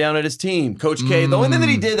clapping down at his team. Coach K, the only thing that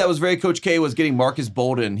he did that was very Coach K was getting Marcus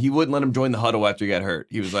Bolden. He wouldn't let him join the huddle after he got hurt.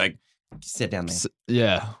 He was like, sit down there.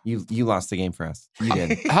 Yeah. You lost the game for us. You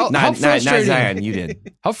did. How not frustrating, Zion, you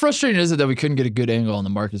did. How frustrating is it that we couldn't get a good angle on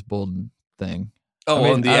the Marcus Bolden thing?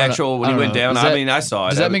 On the actual, when he went down, I saw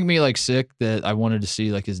it. Does that make me like sick that I wanted to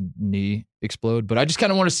see like his knee explode? But I just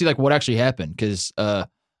kind of want to see like what actually happened because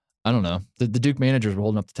I don't know. The Duke managers were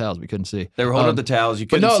holding up the towels. We couldn't see. They were holding up the towels. You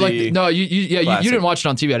couldn't see. You didn't watch it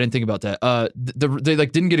on TV. I didn't think about that. They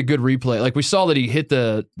like didn't get a good replay. Like we saw that he hit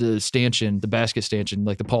the stanchion, the basket stanchion,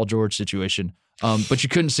 like the Paul George situation. But you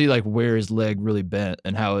couldn't see like where his leg really bent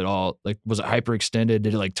and how it all like was it hyperextended?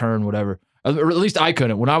 Did it like turn? Whatever. Or at least I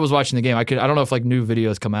couldn't. When I was watching the game, I don't know if like new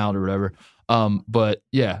videos come out or whatever. But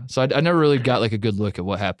yeah, so I never really got like a good look at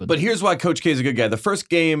what happened. But here's why Coach K is a good guy. The first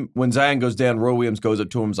game when Zion goes down, Roy Williams goes up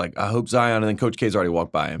to him, and is like, "I hope Zion," and then Coach K's already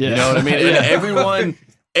walked by him. Yeah. You know what I mean? And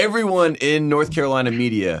everyone in North Carolina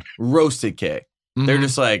media roasted K. They're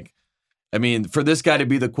just like, I mean, for this guy to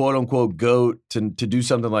be the quote unquote GOAT to do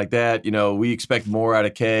something like that, you know, we expect more out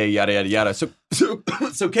of K. Yada yada yada.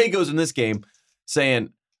 So K goes in this game saying,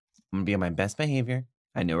 "I'm gonna be on my best behavior.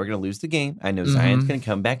 I know we're gonna lose the game. I know Zion's gonna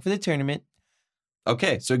come back for the tournament."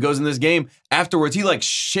 Okay, so he goes in this game. Afterwards, he like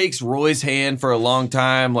shakes Roy's hand for a long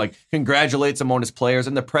time, like congratulates him on his players.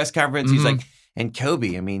 In the press conference, he's like, "And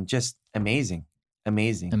Kobe, I mean, just amazing.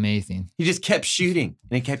 Amazing. He just kept shooting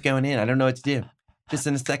and he kept going in. I don't know what to do. Just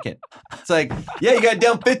in a second." It's like, yeah, you got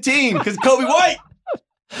down 15 because Kobe White.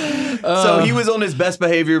 So he was on his best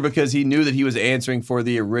behavior because he knew that he was answering for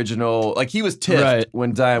the original. Like he was tiffed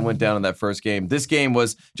when Zion went down in that first game. This game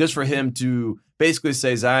was just for him to basically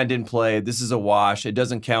say Zion didn't play. This is a wash. It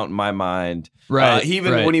doesn't count in my mind. When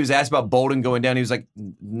he was asked about Bolden going down, he was like,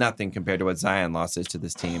 nothing compared to what Zion lost is to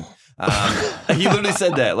this team. He literally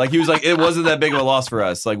said that. Like he was like, it wasn't that big of a loss for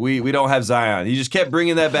us. Like we don't have Zion. He just kept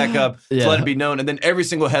bringing that back up to let it be known. And then every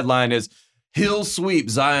single headline is, he'll sweep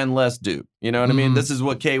Zion less Duke. You know what I mean? This is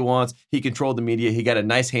what K wants. He controlled the media. He got a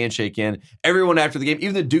nice handshake in. Everyone after the game,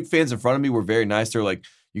 even the Duke fans in front of me were very nice. They're like,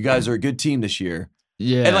 you guys are a good team this year.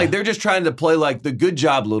 Yeah. And like they're just trying to play like the good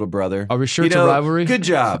job, little brother. Are we sure it's a rivalry? Good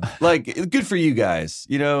job. Like good for you guys.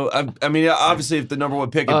 You know, I mean, obviously if the number one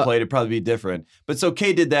pick had played, it'd probably be different. But so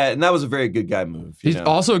K did that, and that was a very good guy move. He's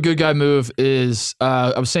also a good guy move is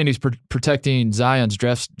I was saying he's protecting Zion's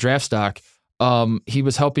draft stock. He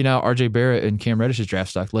was helping out RJ Barrett and Cam Reddish's draft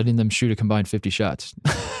stock, letting them shoot a combined 50 shots.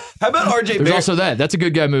 How about RJ Barrett? There's also that. That's a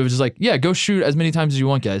good guy move. It's just like, yeah, go shoot as many times as you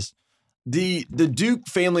want, guys. The Duke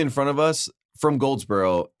family in front of us from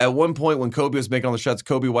Goldsboro, at one point when Kobe was making all the shots,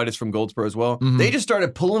 Kobe White is from Goldsboro as well. They just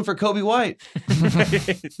started pulling for Kobe White.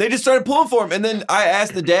 They just started pulling for him. And then I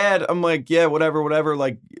asked the dad, I'm like, yeah, whatever.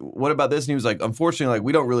 Like, what about this? And he was like, unfortunately, like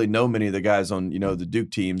we don't really know many of the guys on, the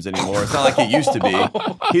Duke teams anymore. It's not like it used to be.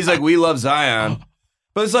 He's like, we love Zion.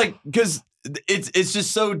 But it's like, because it's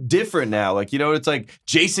just so different now. Like, it's like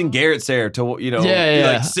Jason Garrett's there to,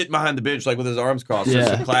 like sitting behind the bench, like with his arms crossed,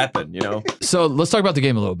 just clapping, So let's talk about the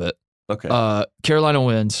game a little bit. Okay. Carolina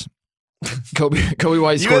wins. Kobe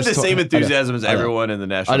White scores. You have the same enthusiasm as everyone in the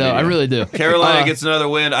national media. I really do. Carolina gets another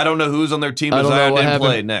win. I don't know who's on their team, but Zion didn't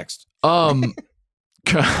play next. Kobe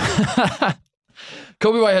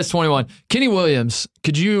White has 21. Kenny Williams,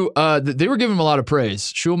 could you? They were giving him a lot of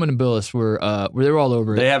praise. Schulman and Billis were they were all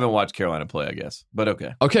over it. They haven't watched Carolina play, I guess, but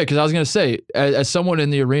okay. Okay, because I was gonna say, as someone in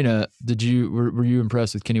the arena, were you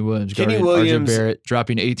impressed with Kenny Williams? Kenny Williams, RJ Barrett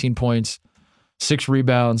dropping 18 points, 6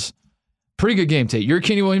 rebounds. Pretty good game, Tate. You're a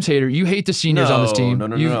Kenny Williams hater. You hate the seniors on this team.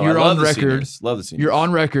 No. You're on record. Love the seniors. You're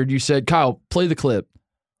on record. You said, Kyle, play the clip.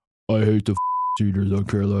 I hate the seniors on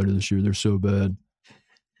Carolina this year. They're so bad.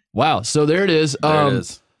 Wow. So there it is. There it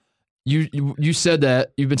is. You said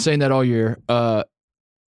that. You've been saying that all year.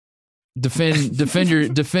 Defend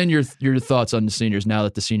your thoughts on the seniors now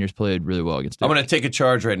that the seniors played really well against Duke. I'm going to take a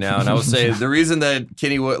charge right now, and I will say the reason that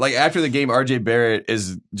Kenny, like after the game, RJ Barrett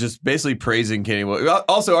is just basically praising Kenny.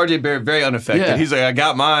 Also, RJ Barrett very unaffected. Yeah. He's like, I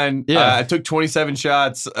got mine. Yeah. I took 27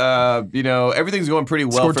 shots. Everything's going pretty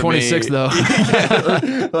well. Scored for 26 me. though.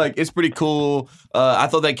 Yeah. Like it's pretty cool. I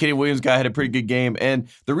thought that Kenny Williams guy had a pretty good game, and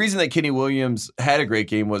the reason that Kenny Williams had a great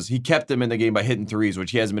game was he kept them in the game by hitting threes,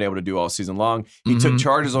 which he hasn't been able to do all season long. He took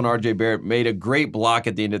charges on RJ Barrett, made a great block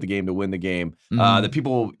at the end of the game to win the game. That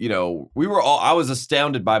people, I was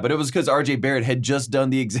astounded by, but it was because RJ Barrett had just done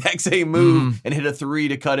the exact same move and hit a three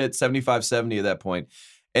to cut it 75-70 at that point.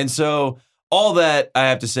 And so all that I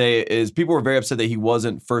have to say is people were very upset that he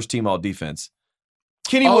wasn't first team all defense.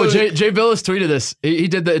 Kenny Williams, Jay Billis tweeted this. He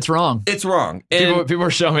did that. It's wrong. It's wrong. And people are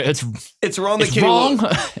showing me it's wrong. That it's Kenny wrong.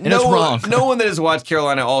 And it's wrong. No one that has watched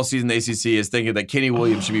Carolina all season in the ACC is thinking that Kenny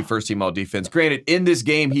Williams should be first team all defense. Granted, in this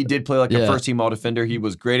game he did play like a first team all defender. He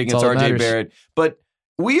was great against RJ Barrett, but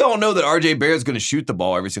we all know that RJ Barrett's going to shoot the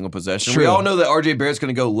ball every single possession. True. We all know that RJ Barrett's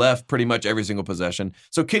going to go left pretty much every single possession.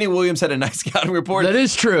 So Kenny Williams had a nice scouting report. That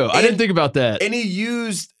is true. I didn't think about that. And he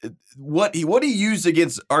used what he used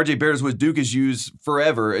against RJ Barrett was Duke has used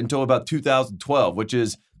forever until about 2012, which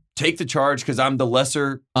is take the charge because I'm the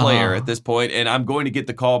lesser player at this point, and I'm going to get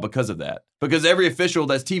the call because of that. Because every official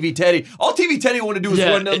that's TV Teddy, all TV Teddy want to do is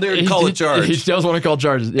run down there and call a charge. He does want to call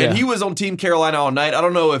charges. Yeah. And he was on Team Carolina all night. I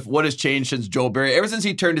don't know what has changed since Joel Berry. Ever since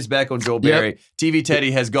he turned his back on Joel Berry, TV Teddy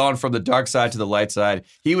has gone from the dark side to the light side.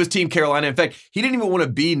 He was Team Carolina. In fact, he didn't even want to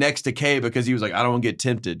be next to Kay because he was like, I don't want to get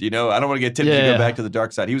tempted. I don't want to get tempted to go back to the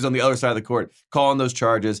dark side. He was on the other side of the court calling those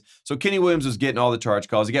charges. So Kenny Williams was getting all the charge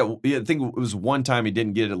calls. I think it was one time he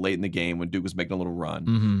didn't get it late in the game when Duke was making a little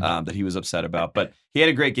run that he was upset about. But he had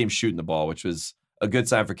a great game shooting the ball, which was a good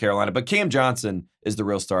sign for Carolina. But Cam Johnson is the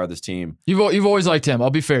real star of this team. You've always liked him. I'll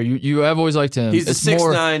be fair. You have always liked him. He's the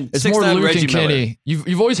 6'9". It's more Luke Reggie and Kenny.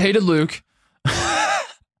 You've always hated Luke.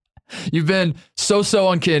 You've been so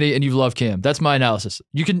on Kenny, and you've loved Cam. That's my analysis.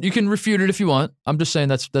 You can refute it if you want. I'm just saying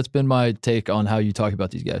that's been my take on how you talk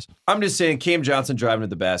about these guys. I'm just saying Cam Johnson driving to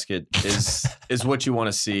the basket is what you want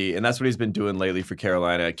to see, and that's what he's been doing lately for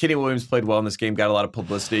Carolina. Kenny Williams played well in this game, got a lot of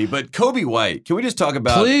publicity. But Kobe White, can we just talk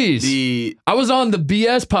about I was on the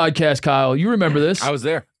BS podcast, Kyle. You remember this? I was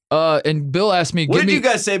there. And Bill asked me, what did you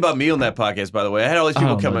guys say about me on that podcast, by the way? I had all these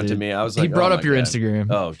people coming up to me. I was like, he brought up your God. Instagram.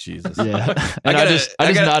 Oh, Jesus. Yeah. And I just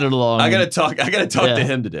nodded along. I gotta talk to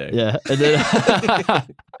him today. Yeah.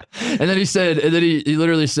 And then he said, he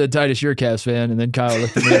literally said, Titus, you're a Cavs fan. And then Kyle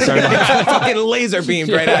looked at me and started fucking laser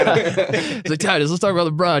beamed right at him. He's like, Titus, let's talk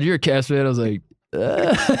about LeBron. You're a Cavs fan. I was like,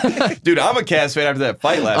 dude, I'm a Cavs fan after that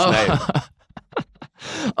fight last night.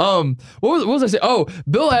 What was I saying? Oh,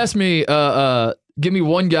 Bill asked me, give me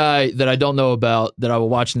one guy that I don't know about that I will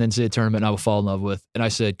watch in the NCAA tournament and I will fall in love with. And I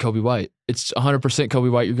said, Kobe White. It's 100% Kobe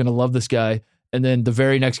White. You're going to love this guy. And then the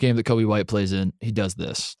very next game that Kobe White plays in, he does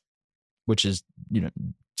this, which is,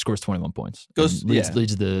 scores 21 points.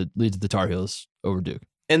 Leads the Tar Heels over Duke.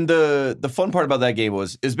 And the fun part about that game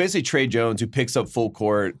is basically Trey Jones, who picks up full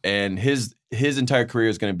court, and his entire career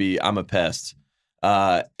is going to be, I'm a pest.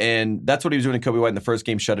 And that's what he was doing to Kobe White in the first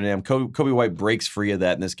game, shutting him. Kobe White breaks free of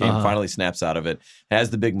that in this game, finally snaps out of it, has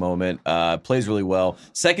the big moment, plays really well.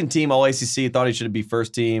 Second team All ACC, thought he should be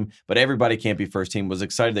first team, but everybody can't be first team. Was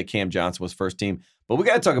excited that Cam Johnson was first team. But we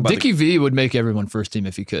got to talk about Dickie V would make everyone first team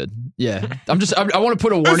if he could. Yeah. I want to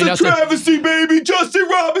put a warning out there. It's a travesty, baby. Justin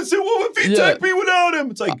Robinson, what if he take me without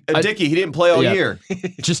him? It's like, Dickie, he didn't play all year.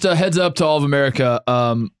 Just a heads up to all of America.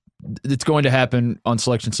 It's going to happen on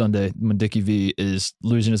Selection Sunday when Dickie V is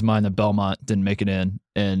losing his mind that Belmont didn't make it in,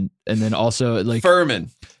 and then also like Furman.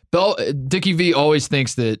 Dickie V always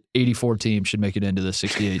thinks that 84 teams should make it into the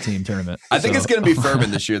 68 team tournament. I think it's going to be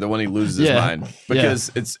Furman this year, the one he loses his mind, because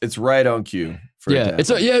it's right on cue.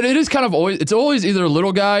 It is kind of always. It's always either a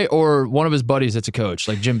little guy or one of his buddies that's a coach,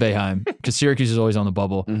 like Jim Boeheim, because Syracuse is always on the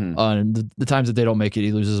bubble. And the times that they don't make it,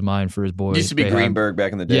 he loses his mind for his boys. Used to be Boeheim. Greenberg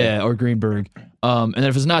back in the day. Yeah, or Greenberg. And then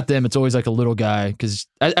if it's not them, it's always like a little guy. Because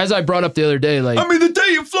as I brought up the other day, like the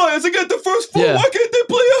day you Flyers, I got the first four. Why can't they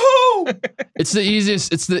play at home? It's the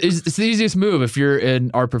easiest. It's the easiest move if you're in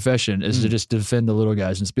our profession is to just defend the little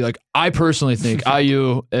guys and just be like, I personally think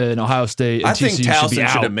IU and Ohio State and TCU Towson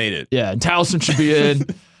should have made it. Yeah, and Towson should be in.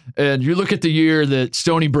 And you look at the year that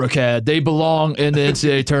Stony Brook had; they belong in the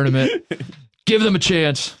NCAA tournament. Give them a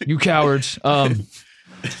chance, you cowards. All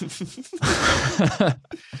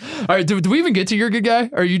right, do we even get to your good guy?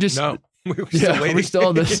 Or are you just no? We're still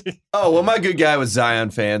on this. Oh, well, my good guy was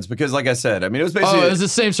Zion fans because, like I said, it was basically... it was the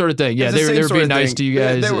same sort of thing. Yeah, they were being nice to you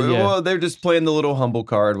guys. They're just playing the little humble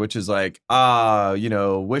card, which is like,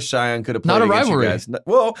 wish Zion could have played against you guys.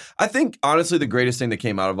 Well, I think, honestly, the greatest thing that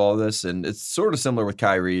came out of all this, and it's sort of similar with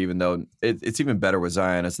Kyrie, even though it's even better with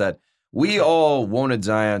Zion, is that we all wanted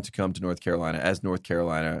Zion to come to North Carolina as North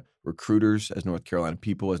Carolina recruiters, as North Carolina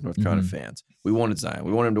people, as North Carolina fans. We wanted Zion.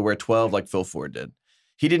 We wanted him to wear 12 like Phil Ford did.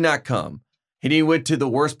 He did not come. He went to the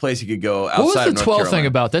worst place he could go outside of North Carolina. What was the 12 thing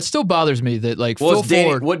about? That still bothers me that Phil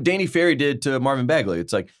Ford... What Danny Ferry did to Marvin Bagley.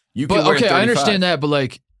 It's like, you can wear 35. I understand that,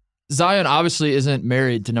 but Zion obviously isn't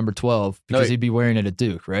married to number 12 because he'd be wearing it at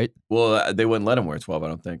Duke, right? Well, they wouldn't let him wear 12, I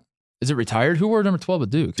don't think. Is it retired? Who wore number 12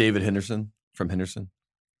 at Duke? David Henderson from Henderson.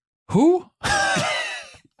 Who?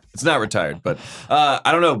 It's not retired, but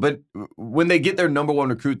I don't know. But when they get their number one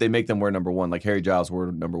recruit, they make them wear number one, like Harry Giles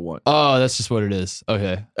wore number one. Oh, that's just what it is.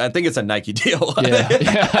 Okay. I think it's a Nike deal. Yeah,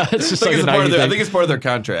 it's just like a Nike thing. I think it's part of their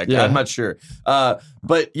contract. Yeah. I'm not sure.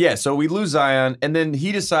 But yeah, so we lose Zion, and then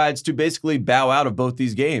he decides to basically bow out of both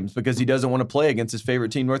these games because he doesn't want to play against his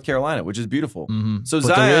favorite team, North Carolina, which is beautiful. So but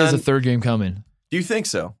Zion, there is a third game coming. Do you think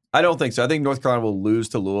so? I don't think so. I think North Carolina will lose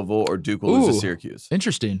to Louisville or Duke will lose to Syracuse.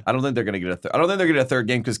 Interesting. I don't think they're going to get I don't think they're going to get a third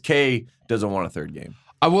game because K doesn't want a third game.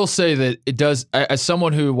 I will say that it does, as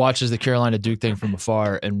someone who watches the Carolina Duke thing from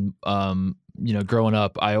afar and growing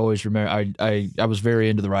up, I always remember I was very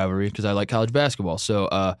into the rivalry because I like college basketball. So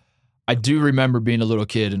I do remember being a little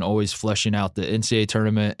kid and always fleshing out the NCAA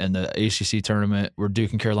tournament and the ACC tournament where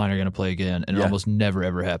Duke and Carolina are going to play again, and it almost never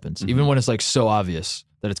ever happens. Even when it's like so obvious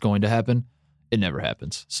that it's going to happen, it never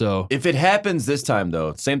happens. So if it happens this time,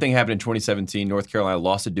 though, same thing happened in 2017. North Carolina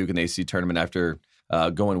lost to Duke in the ACC tournament after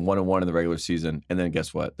going 1-1 in the regular season, and then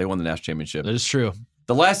guess what? They won the national championship. that is true.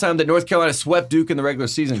 The last time that North Carolina swept Duke in the regular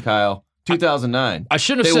season, Kyle, 2009. I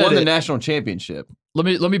shouldn't have They said won the it. national championship. Let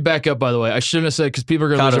me back up, by the way. I shouldn't have said, because people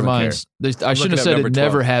are going to Kyle lose their doesn't minds. I I'm shouldn't have looking said at it number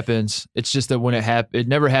never 12. happens. It's just that when it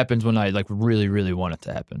never happens when I like really, really want it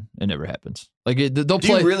to happen. It never happens. Like they'll Do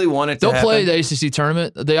play. you really want it to They'll happen? play the ACC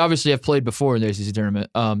tournament. They obviously have played before in the ACC tournament.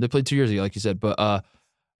 They played 2 years ago, like you said. But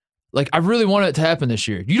like I really want it to happen this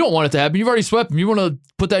year. You don't want it to happen. You've already swept them. You want to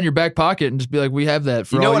put that in your back pocket and just be like, we have that.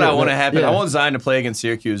 For You know all what year. I want to happen? Yeah. I want Zion to play against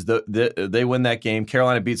Syracuse. They win that game.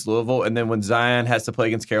 Carolina beats Louisville, and then when Zion has to play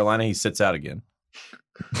against Carolina, he sits out again.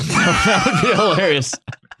 That would be hilarious.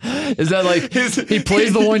 Is that like he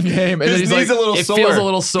plays the one game and his then he's knee's like, a little it sore. feels a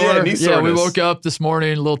little sore. Yeah, knee We soreness. woke up this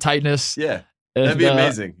morning, a little tightness. Yeah, And, that'd be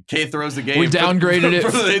amazing. K throws the game. we downgraded it.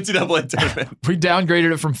 for the NCAA tournament. We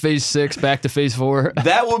downgraded it from phase 6 back to phase 4.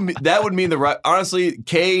 That would mean the right. Honestly,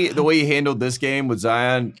 K, the way he handled this game with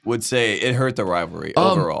Zion, would say it hurt the rivalry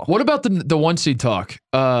overall. What about the 1 seed talk?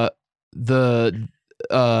 So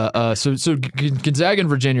Gonzaga and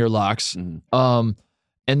Virginia are locks. Mhm.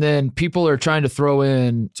 And then people are trying to throw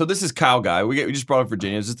in. So this is Kyle Guy. We just brought up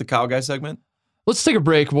Virginia. Is this the Kyle Guy segment? Let's take a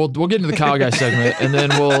break. We'll get into the Kyle Guy segment, and then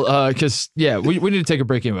we'll because we need to take a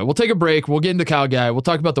break anyway. We'll take a break. We'll get into Kyle Guy. We'll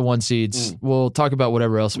talk about the 1 seeds. We'll talk about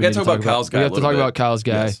whatever else we We need gotta to talk about Kyle's guy We a have to little talk bit. about Kyle's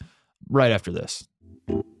guy Yes. right after this.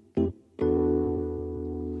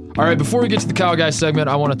 All right, before we get to the Kyle Guy segment,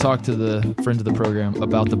 I want to talk to the friends of the program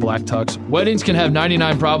about the Black Tux. Weddings can have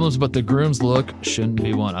 99 problems, but the groom's look shouldn't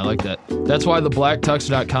be one. I like that. That's why the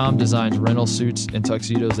blacktux.com designs rental suits and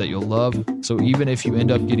tuxedos that you'll love. So even if you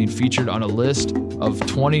end up getting featured on a list of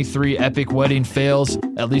 23 epic wedding fails,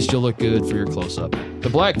 at least you'll look good for your close-up. The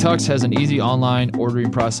Black Tux has an easy online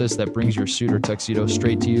ordering process that brings your suit or tuxedo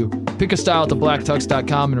straight to you. Pick a style at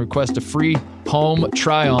theblacktux.com and request a free home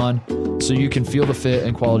try-on so you can feel the fit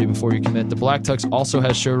and quality before you commit. The Black Tux also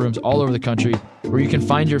has showrooms all over the country where you can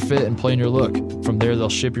find your fit and plan your look. From there, they'll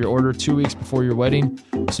ship your order 2 weeks before your wedding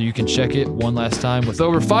so you can check it one last time. With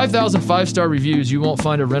over 5,000 5-star reviews, you won't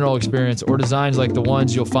find a rental experience or designs like the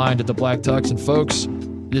ones you'll find at the Black Tux. And folks,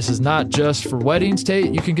 this is not just for weddings,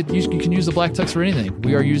 Tate. You can use the Black Tux for anything.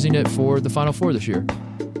 We are using it for the Final Four this year.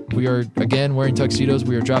 We are, again, wearing tuxedos.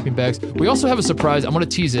 We are dropping bags. We also have a surprise. I'm going to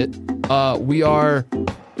tease it. We are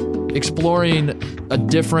exploring a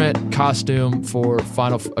different costume for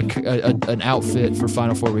an outfit for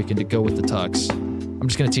Final Four weekend to go with the tux. I'm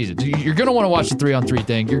just going to tease it. You're going to want to watch the 3-on-3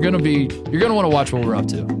 thing. You're going to want to watch what we're up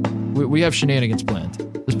to. We have shenanigans planned.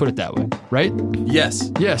 Let's put it that way, right?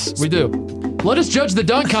 Yes. Yes, we do. Let us judge the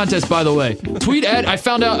dunk contest, by the way. Tweet at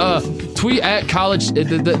college.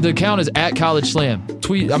 The account is at College Slam.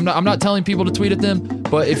 Tweet. I'm not telling people to tweet at them,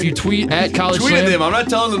 but if you tweet at College Tweet Slam, at them. I'm not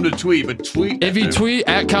telling them to tweet, but tweet. if you tweet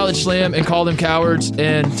at College Slam and call them cowards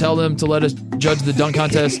and tell them to let us judge the dunk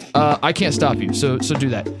contest, I can't stop you. So do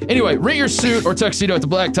that. Anyway, rent your suit or tuxedo at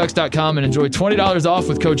theblacktux.com and enjoy $20 off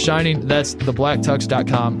with code SHINING. That's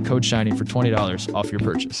theblacktux.com, code SHINING for $20 off your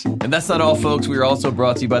purchase. And that's not all, folks. We are also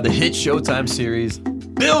brought to you by the hit Showtime series,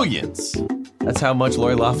 Billions. That's how much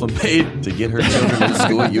Lori Loughlin paid to get her children into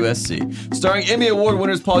school at USC. Starring Emmy Award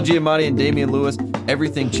winners Paul Giamatti and Damian Lewis,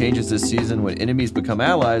 everything changes this season when enemies become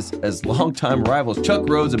allies as longtime rivals Chuck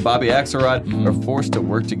Rhodes and Bobby Axelrod are forced to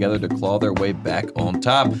work together to claw their way back on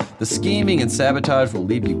top. The scheming and sabotage will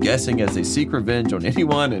leave you guessing as they seek revenge on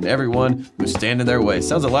anyone and everyone who stand in their way.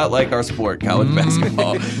 Sounds a lot like our sport, college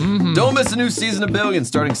basketball. Don't miss a new season of Billions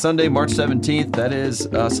starting Sunday, March 17th. That is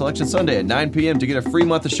Selection Sunday at 9 p.m. To get a free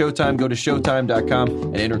month of Showtime, go to Showtime.com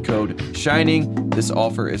and enter code SHINING. This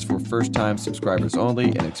offer is for first-time subscribers only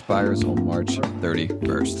and expires on March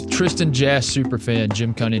 31st. Tristan Jazz superfan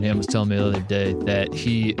Jim Cunningham was telling me the other day that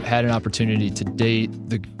he had an opportunity to date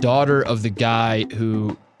the daughter of the guy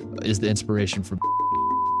who is the inspiration for.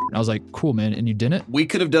 And I was like, cool, man. And you didn't? We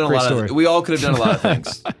could have done Great a lot story. of. We all could have done a lot of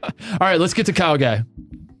things. All right, let's get to Kyle Guy.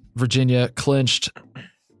 Virginia clinched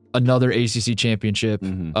another ACC championship.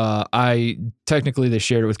 I technically they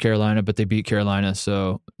shared it with Carolina, but they beat Carolina.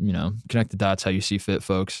 So, connect the dots how you see fit,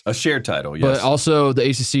 folks. A shared title, yes. But also the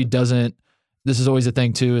ACC doesn't, this is always a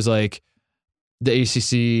thing too, is like the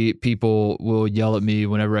ACC people will yell at me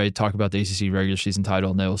whenever I talk about the ACC regular season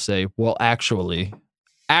title and they will say, well, actually,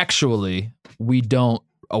 we don't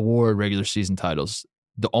award regular season titles.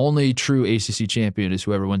 the only true ACC champion is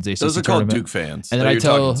whoever wins the ACC Those are called tournament. Duke fans. And then that I you're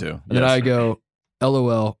tell, talking to. and then Yes. I go,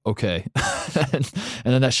 LOL, okay.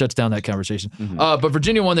 And then that shuts down that conversation. Mm-hmm. But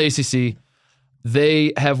Virginia won the ACC.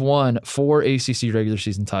 They have won 4 ACC regular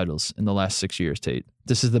season titles in the last 6 years, Tate.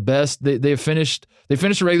 This is the best. They finished the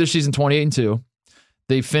regular season 28-2.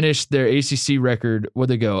 They finished their ACC record,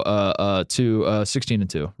 what'd they go? To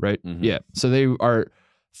 16-2, right? Mhm. Yeah. So they are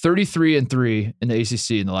 33-3 in the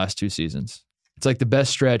ACC in the last 2 seasons. It's like the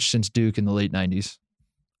best stretch since Duke in the late 90s.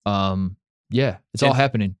 Yeah, it's all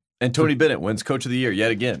happening. And Tony Bennett wins Coach of the Year yet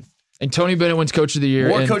again. And Tony Bennett wins Coach of the Year.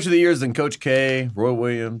 More and Coach of the Years than Coach K, Roy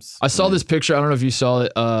Williams. I saw this picture. I don't know if you saw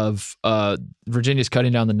it of Virginia's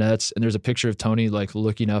cutting down the nets, and there's a picture of Tony like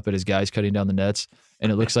looking up at his guys cutting down the nets,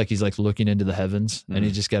 and it looks like he's like looking into the heavens, and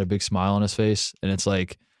he's just got a big smile on his face, and it's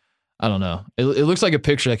like, I don't know. It looks like a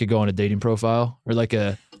picture that could go on a dating profile or like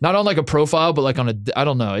not on like a profile, but like on I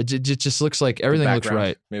don't know. It just looks like everything looks background.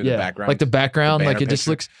 right. Maybe the background. like the background, The like banner it just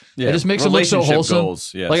picture. looks. Yeah. It just makes it look so Relationship wholesome.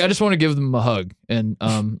 goals, yes. Like I just want to give them a hug, and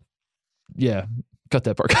yeah, cut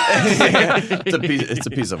that part. It's a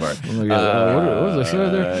piece of art. What was I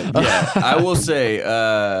saying there? Yeah, I will say,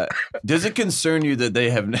 does it concern you that they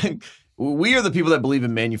have? We are the people that believe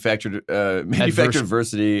in manufactured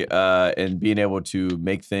adversity and being able to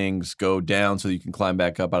make things go down so you can climb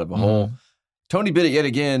back up out of a hole. Tony Bennett, yet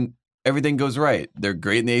again, everything goes right. They're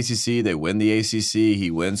great in the ACC. They win the ACC.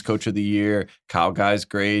 He wins Coach of the Year. Kyle Guy's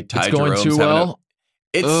great. Ty It's going Jerome's too well.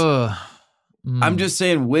 It's. I'm just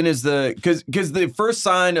saying, when is the because the first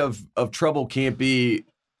sign of trouble can't be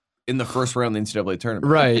in the first round of the NCAA tournament,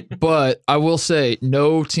 right. But I will say,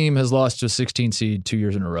 no team has lost to a 16 seed 2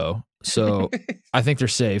 years in a row. So I think they're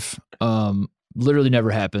safe. Literally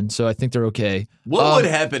never happened. So I think they're okay. What would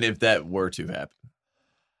happen if that were to happen?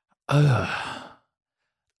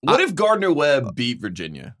 What if Gardner Webb beat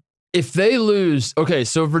Virginia? If they lose, okay,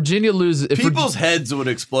 so Virginia loses. If People's heads would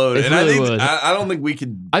explode, It and really I think would. I don't think we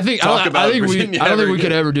could. I think talk about I think Virginia I don't think ever we could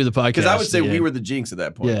again. ever do the podcast Because I would say again. we were the jinx at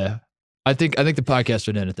that point. Yeah, I think the podcast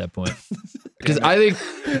would end at that point. Because I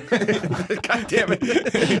think God damn it!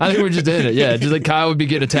 I think we just did it. Yeah, just like Kyle would be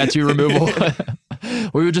getting a tattoo removal.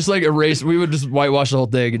 We would just like erase. We would just whitewash the whole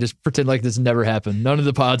thing and just pretend like this never happened. None of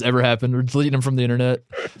the pods ever happened. We're deleting them from the internet.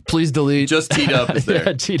 Please delete. Just teed up is there.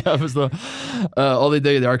 Yeah, teed up is the only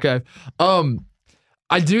day in the archive.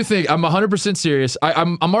 I do think I'm 100% serious.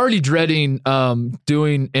 I'm already dreading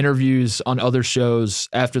doing interviews on other shows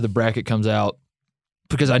after the bracket comes out,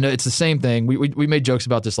 because I know it's the same thing. We made jokes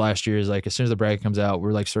about this last year. Is like, as soon as the bracket comes out,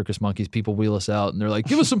 we're like circus monkeys. People wheel us out and they're like,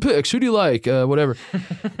 give us some picks. Who do you like? Whatever.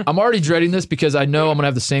 I'm already dreading this because I know I'm going to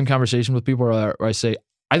have the same conversation with people where I say,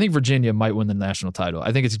 I think Virginia might win the national title.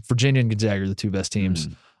 I think it's Virginia and Gonzaga are the two best teams.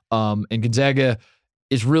 And Gonzaga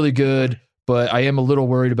is really good, but I am a little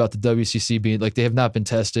worried about the WCC being like, they have not been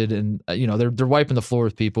tested, and they're wiping the floor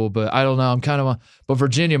with people. But I don't know. I'm kind of but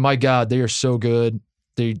Virginia, my God, they are so good.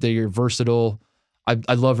 They are versatile.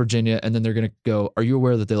 I love Virginia, and then they're going to go, are you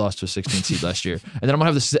aware that they lost to a 16 seed last year? And then I'm going to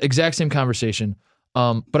have this exact same conversation.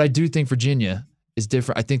 But I do think Virginia is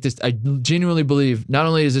different. I genuinely believe not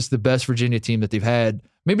only is this the best Virginia team that they've had,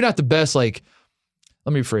 maybe not the best, like,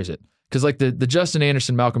 let me rephrase it. Because like the Justin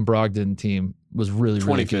Anderson, Malcolm Brogdon team was really,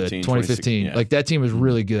 really good. 2015. Yeah. Like that team was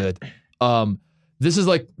really good.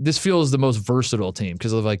 This feels the most versatile team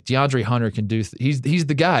because of like DeAndre Hunter can do. He's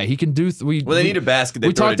the guy. He can do. They need a basket.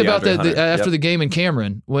 We talked about that after Yep. the game in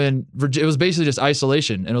Cameron when it was basically just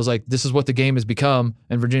isolation, and it was like, this is what the game has become.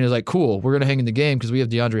 And Virginia's like, cool, we're gonna hang in the game because we have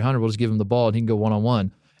DeAndre Hunter. We'll just give him the ball and he can go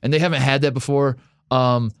 1-on-1. And they haven't had that before.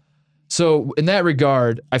 So in that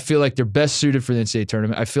regard, I feel like they're best suited for the NCAA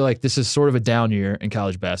tournament. I feel like this is sort of a down year in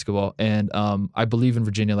college basketball, and I believe in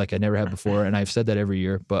Virginia like I never have before, and I've said that every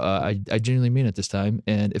year, but I genuinely mean it this time.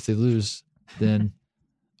 And if they lose, then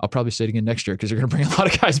I'll probably say it again next year because they're going to bring a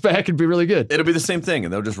lot of guys back and be really good. It'll be the same thing,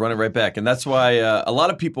 and they'll just run it right back. And that's why a lot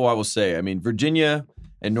of people, I will say, I mean, Virginia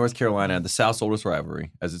and North Carolina, the South's oldest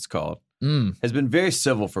rivalry, as it's called, has been very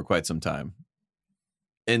civil for quite some time.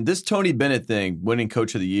 And this Tony Bennett thing, winning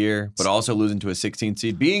Coach of the Year, but also losing to a 16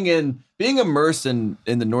 seed, being immersed in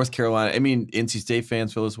the North Carolina, I mean, NC State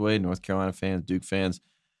fans feel this way, North Carolina fans, Duke fans,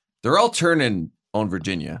 they're all turning on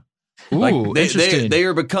Virginia. Ooh, interesting. They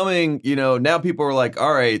are becoming, now people are like,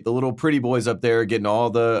 all right, the little pretty boys up there are getting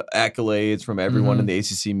all the accolades from everyone in the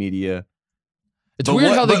ACC media. It's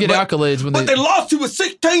weird how they get accolades when they lost to a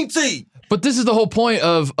 16 seed. But this is the whole point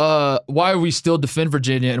of why we still defend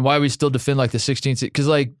Virginia and why we still defend like the 16 seed. Because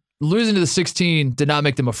like losing to the 16 did not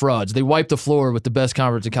make them a frauds. They wiped the floor with the best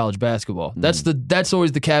conference in college basketball. That's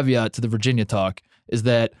always the caveat to the Virginia talk, is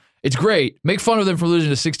that it's great. Make fun of them for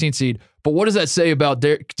losing to 16 seed, But what does that say about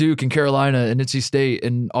Duke and Carolina and NC State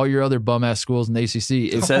and all your other bum-ass schools in the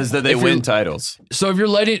ACC? It says that they win titles. So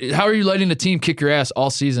how are you letting a team kick your ass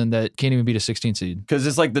all season that can't even beat a 16 seed? Because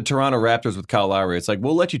it's like the Toronto Raptors with Kyle Lowry. It's like,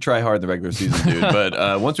 we'll let you try hard in the regular season, dude.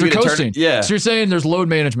 But once we get coasting. yeah. So you're saying there's load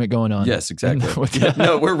management going on? Yes, exactly.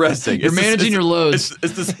 No, we're resting. You're managing your loads.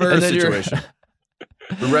 It's the Spurs situation.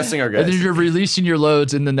 We're resting our guys. And then you're releasing your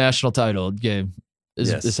loads in the national title game.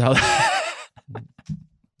 Is how.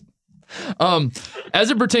 As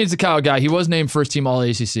it pertains to Kyle Guy, he was named first team All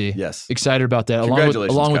ACC. Yes, excited about that.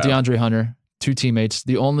 Along with DeAndre Hunter, 2 teammates.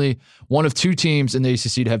 The only one of 2 teams in the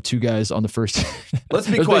ACC to have 2 guys on the first team. Let's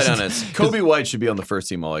be quite honest. Kobe White should be on the first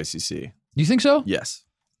team All ACC. You think so? Yes.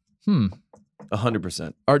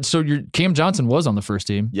 100%. So your Cam Johnson was on the first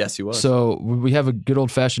team. Yes, he was. So we have a good old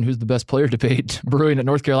fashioned who's the best player debate brewing at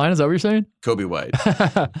North Carolina. Is that what you're saying? Kobe White.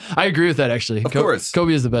 I agree with that, actually. Of course.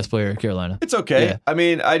 Kobe is the best player at Carolina. It's okay. Yeah. I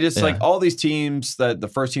mean, I just like all these teams, that the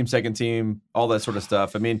first team, second team, all that sort of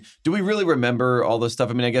stuff. I mean, do we really remember all this stuff?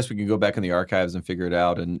 I mean, I guess we can go back in the archives and figure it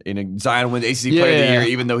out. And Zion won the ACC Player of the Year,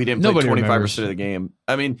 even though he didn't play 25% of the game.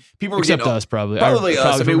 I mean, people were Except us, probably. Probably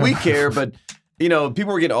us. I mean, we care, but... You know,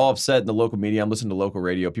 people were getting all upset in the local media. I'm listening to local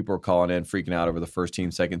radio. People were calling in, freaking out over the first team,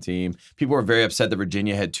 second team. People were very upset that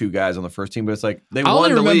Virginia had 2 guys on the first team, but it's like they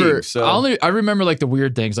won the league. So I remember like the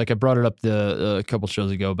weird things. Like I brought it up a couple shows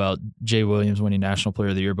ago about Jay Williams winning National Player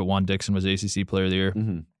of the Year, but Juan Dixon was ACC Player of the Year.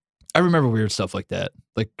 Mm-hmm. I remember weird stuff like that,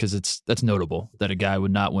 like because that's notable that a guy would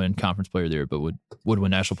not win Conference Player of the Year, but would win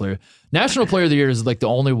National Player. National Player of the Year is like the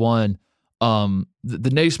only one. The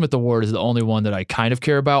Naismith Award is the only one that I kind of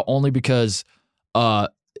care about, only because.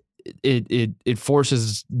 It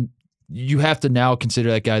forces you have to now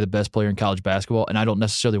consider that guy the best player in college basketball, and I don't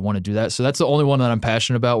necessarily want to do that. So that's the only one that I'm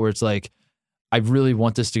passionate about, where it's like I really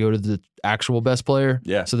want this to go to the actual best player.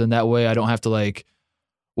 Yeah. So then that way I don't have to like,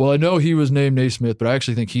 well, I know he was named Naismith, but I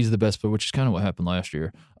actually think he's the best player, which is kind of what happened last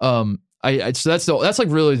year. So that's like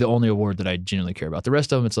really the only award that I genuinely care about. The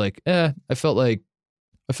rest of them, it's like, I felt like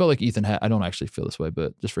Ethan Happ. I don't actually feel this way,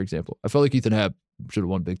 but just for example, I felt like Ethan Happ should have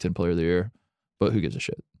won Big Ten Player of the Year. But who gives a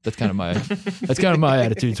shit? That's kind of my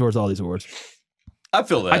attitude towards all these awards. I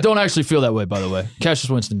feel that. I don't actually feel that way, by the way. Cassius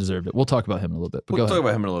Winston deserved it. We'll talk about him in a little bit. We'll talk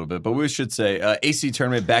about him in a little bit. But we should say AC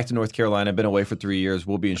tournament back to North Carolina. Been away for 3 years.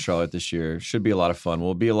 We'll be in Charlotte this year. Should be a lot of fun.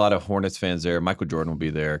 We'll be a lot of Hornets fans there. Michael Jordan will be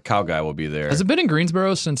there. Kyle Guy will be there. Has it been in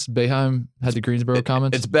Greensboro since Boeheim had the Greensboro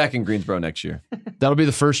comments? It's back in Greensboro next year. That'll be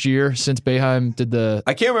the first year since Boeheim did the.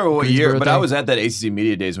 I can't remember what Greensboro year, but thing. I was at that ACC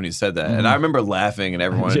Media Days when he said that. And I remember laughing and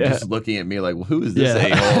everyone just looking at me like, well, who is this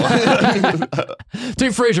a-hole?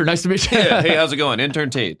 Tate Frazier, nice to meet you. Yeah, hey, how's it going?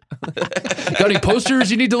 Intern Tate. Got any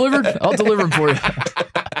posters you need delivered? I'll deliver them for you.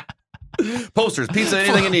 Posters, pizza,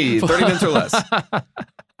 anything you need. 30 minutes or less.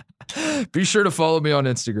 Be sure to follow me on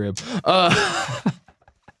Instagram.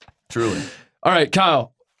 Truly. All right,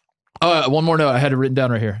 Kyle. One more note. I had it written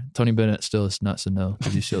down right here. Tony Bennett still is not said no to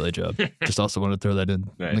UCLA job. Just also want to throw that in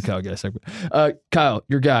the Kyle Guy segment. Kyle,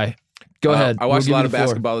 your guy. Go ahead. I watched a lot of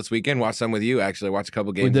basketball this weekend. Watched some with you, actually. Watched a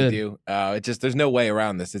couple games with you. There's no way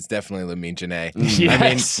around this. It's definitely Lamine Janae. Yes. I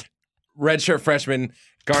mean, redshirt freshman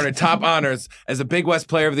garnered top honors as a Big West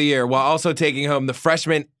Player of the Year while also taking home the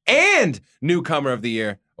Freshman and Newcomer of the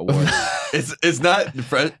Year award. It's not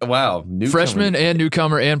wow. Newcomer. Freshman and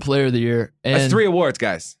Newcomer and Player of the Year. And That's 3 awards,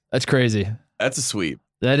 guys. That's crazy. That's a sweep.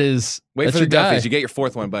 That is. Wait that's for the your guy. Duffies. You get your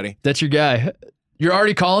 4th one, buddy. That's your guy. You're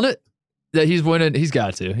already calling it? That he's winning. He's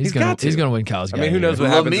got to. He's gonna win Kyle's guy. I mean, who knows what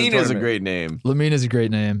happens in Lamine the is a tournament. great name. Lamine is a great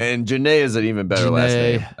name. And Janae is an even better last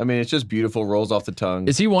Janae. name. I mean, it's just beautiful, rolls off the tongue.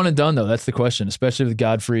 Is he one and done though? That's the question. Especially with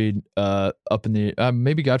Godfrey up in the.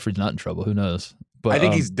 Maybe Godfrey's not in trouble. Who knows? But I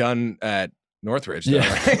think he's done at Northridge. Yeah,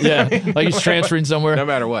 Though. yeah. Like he's transferring somewhere. No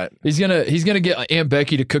matter what. He's gonna get Aunt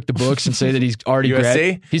Becky to cook the books and say that he's already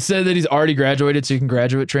USC? He said that he's already graduated, so he can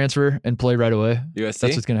graduate transfer and play right away. USC?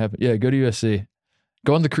 That's what's gonna happen. Yeah, go to USC.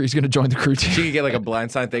 Go on the crew. He's gonna join the crew team. She could get like a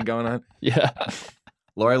blind sign thing going on. Yeah.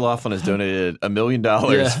 Lori Laughlin has donated $1 million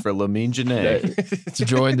for Lamine Janae. To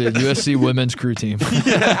join the USC women's crew team.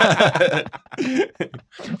 Perfect.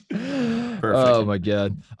 Oh my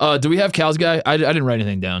God. Do we have Cal's guy? I didn't write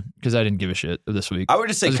anything down because I didn't give a shit this week. I would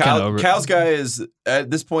just say Cal's guy is, at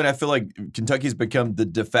this point, I feel like Kentucky's become the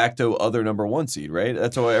de facto other number 1 seed, right?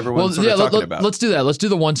 That's what everyone's talking about. Let's do that. Let's do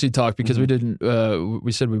the 1 seed talk because we didn't.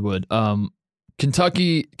 We said we would.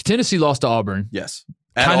 Tennessee lost to Auburn. Yes.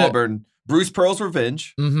 At Auburn. Bruce Pearl's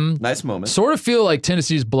revenge. Mm-hmm. Nice moment. Sort of feel like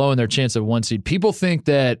Tennessee's blowing their chance of 1 seed. People think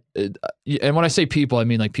that, and when I say people, I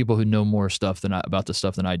mean like people who know more stuff about the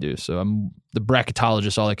stuff than I do. So I'm the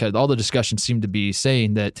bracketologist. All the discussions seem to be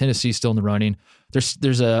saying that Tennessee's still in the running.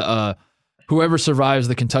 There's whoever survives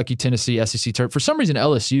the Kentucky-Tennessee SEC tournament. For some reason,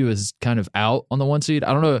 LSU is kind of out on the 1 seed.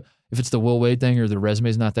 I don't know if it's the Will Wade thing or the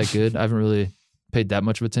resume's not that good. I haven't really paid that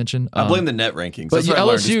much of attention. I blame the net rankings. But That's what I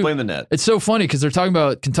learned. LSU, Just blame the net. It's so funny because they're talking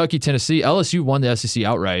about Kentucky-Tennessee. LSU won the SEC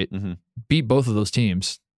outright, beat both of those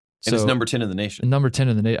teams. And it's number 10 in the nation. Number 10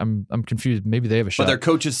 in the nation. I'm confused. Maybe they have a shot. But their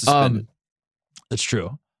coach is suspended. That's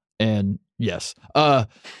true. And yes.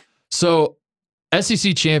 So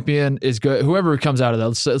SEC champion is good. Whoever comes out of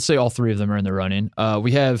that, let's say all three of them are in the running.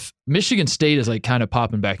 We have Michigan State is like kind of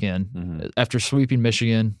popping back in after sweeping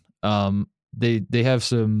Michigan. They have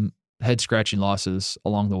some head scratching losses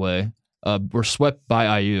along the way. We're swept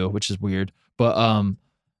by IU, which is weird. But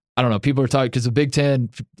I don't know. People are talking because the Big Ten.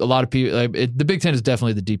 A lot of people. The Big Ten is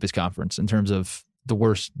definitely the deepest conference in terms of the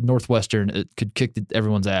worst. Northwestern, it could kick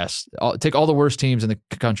everyone's ass. Take all the worst teams in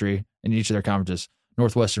the country in each of their conferences.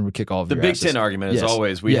 Northwestern would kick all of the your Big asses. Ten argument is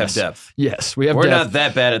always we have depth. Yes, we have We're depth. not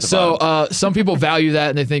that bad at the bottom. So some people value that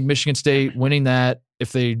and they think Michigan State winning that,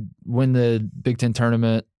 if they win the Big Ten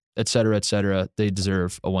tournament, et cetera, they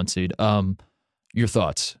deserve a 1 seed. Your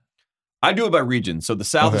thoughts? I do it by region. So the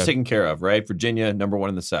South is taken care of, right? Virginia, number 1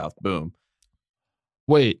 in the South. Boom.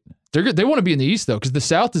 Wait, they want to be in the East though, because the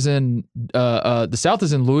South is in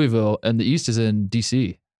Louisville and the East is in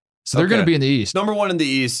DC. So they're going to be in the East. Number 1 in the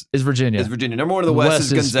East is Virginia. Number 1 in the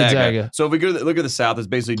West is Gonzaga. So if we look at the South, it's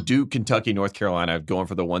basically Duke, Kentucky, North Carolina going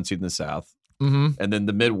for the 1 seed in the South. And then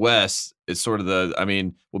the Midwest is sort of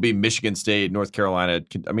will be Michigan State, North Carolina.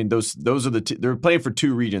 I mean, those are they're playing for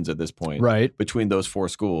 2 regions at this point, right? Between those 4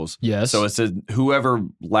 schools. Yes. So it says whoever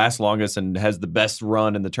lasts longest and has the best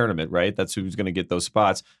run in the tournament, right? That's who's going to get those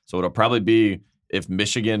spots. So it'll probably be if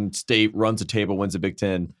Michigan State runs the table, wins the Big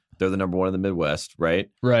Ten, they're the number 1 in the Midwest, right?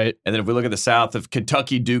 Right. And then if we look at the South, if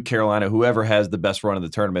Kentucky, Duke, Carolina, whoever has the best run in the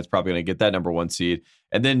tournament is probably going to get that number 1 seed.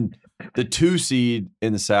 And then the 2 seed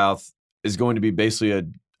in the South is going to be basically a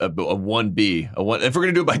 1B. If we're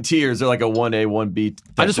going to do it by tiers, they're like a 1A, 1B.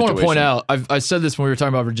 I just want to point out, I said this when we were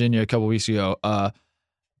talking about Virginia a couple weeks ago.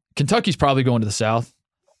 Kentucky's probably going to the South,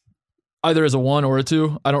 either as a 1 or a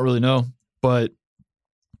 2. I don't really know, but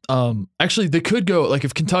actually they could go like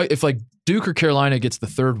if Duke or Carolina gets the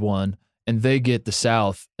 3rd one and they get the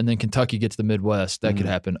South, and then Kentucky gets the Midwest. That could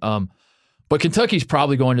happen. But Kentucky's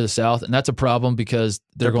probably going to the South, and that's a problem because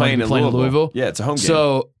they're going to be playing in Louisville. Yeah, it's a home game.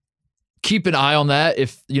 So keep an eye on that.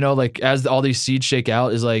 If as all these seeds shake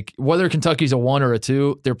out, is like whether Kentucky's a 1 or a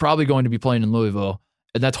 2, they're probably going to be playing in Louisville,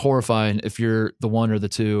 and that's horrifying if you're the 1 or the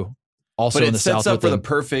 2. Also in the South, but it sets up for the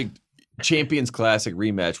perfect Champions Classic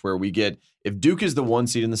rematch where we get. If Duke is the 1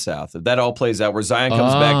 seed in the South, if that all plays out, where Zion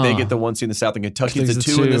comes back, they get the 1 seed in the South, and Kentucky's the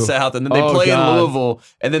 2 in the South, and then they play in Louisville,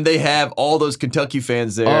 and then they have all those Kentucky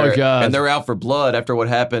fans there, and they're out for blood after what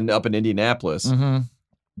happened up in Indianapolis.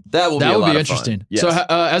 That will be interesting. Yes. So,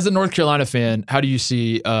 as a North Carolina fan, how do you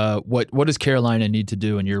see what does Carolina need to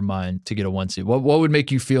do in your mind to get a 1 seed? What would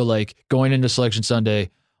make you feel like going into Selection Sunday?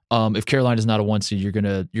 If Carolina's not a 1 seed, you're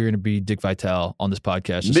gonna be Dick Vitale on this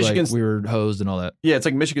podcast, just like we were hosed and all that. Yeah, it's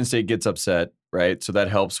like Michigan State gets upset, right? So that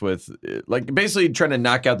helps with basically trying to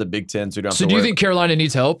knock out the Big Ten. So do you think Carolina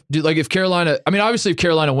needs help? If Carolina, obviously if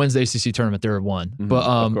Carolina wins the ACC tournament, they're a 1.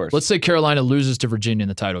 But let's say Carolina loses to Virginia in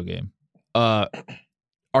the title game.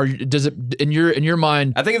 Does it in your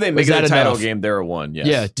mind? I think if they make it a title game, they're a 1. Yes.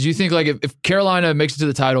 Yeah. Do you think if Carolina makes it to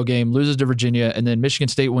the title game, loses to Virginia, and then Michigan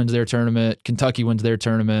State wins their tournament, Kentucky wins their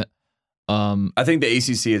tournament? I think the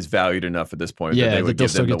ACC is valued enough at this point that they would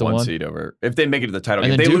give them the 1 seed over if they make it to the title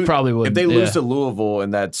game. And Duke probably would. If they lose to Louisville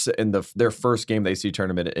and that's in their first game of the ACC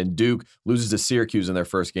tournament, and Duke loses to Syracuse in their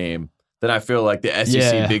first game, then I feel like the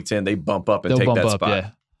SEC Big Ten they bump up and take that spot. Yeah.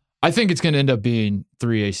 I think it's going to end up being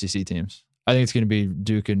 3 ACC teams. I think it's going to be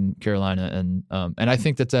Duke and Carolina, and I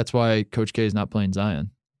think that's why Coach K is not playing Zion,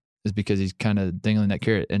 is because he's kind of dangling that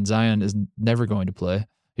carrot, and Zion is never going to play.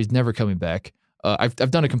 He's never coming back. I've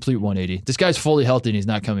done a complete 180. This guy's fully healthy and he's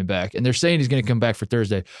not coming back, and they're saying he's going to come back for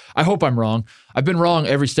Thursday. I hope I'm wrong. I've been wrong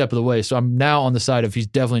every step of the way, so I'm now on the side of he's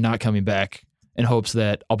definitely not coming back, in hopes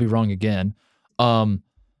that I'll be wrong again.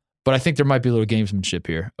 But I think there might be a little gamesmanship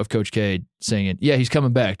here of Coach K saying it. Yeah, he's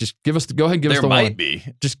coming back. Just go ahead and give us the 1. There might be.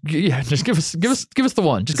 Just give us the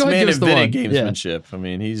 1. Just go ahead and give us the 1. Gamesmanship. Yeah. I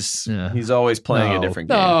mean, he's always playing a different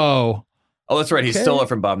game. No. Oh, that's right. He stole it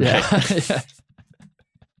from Bob Knight. Yeah.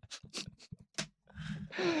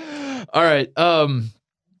 All right.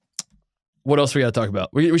 What else we got to talk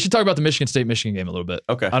about? We should talk about the Michigan State-Michigan game a little bit.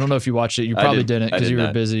 Okay. I don't know if you watched it. You probably didn't because you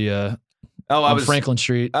were busy. On Franklin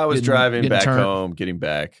Street. I was driving back home, getting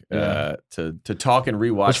back to talk and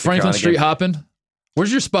rewatch. Was Franklin Street hopping?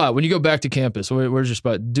 Where's your spot when you go back to campus? Where's your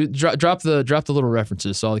spot? Drop the little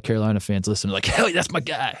references so all the Carolina fans listen. Like, hell, that's my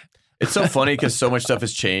guy. It's so funny because so much stuff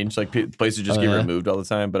has changed. Like places just get removed all the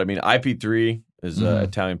time. But I mean, IP3 is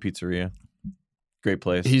Italian pizzeria. Great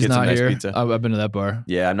place. He's Get some not nice here. Pizza. I've been to that bar.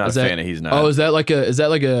 Yeah, I'm not a fan of He's Not. Oh, is that like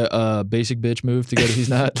a basic bitch move to go to He's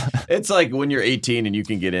Not? It's like when you're 18 and you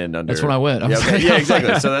can get in under. That's when I went. Yeah,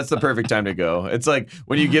 exactly. So that's the perfect time to go. It's like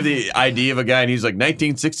when you give the ID of a guy and he's like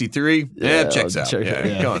 1963. Yeah, checks out.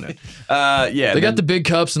 Go on in. They got the big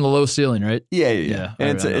cups and the low ceiling, right? Yeah.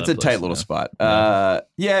 And it's a tight little spot.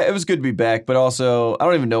 It was good to be back, but also I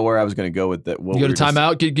don't even know where I was going to go with that. You go to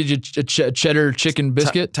timeout, get you a cheddar chicken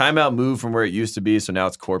biscuit. Timeout moved from where it used to be, so now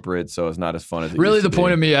it's corporate, so it's not as fun as it really. used to The point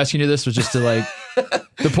be. of me asking you this was just to like.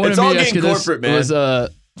 The point It's of all me asking getting this corporate, man. was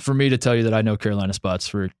for me to tell you that I know Carolina spots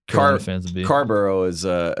for Carolina fans to be. Carborough is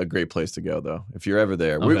a great place to go, though. If you're ever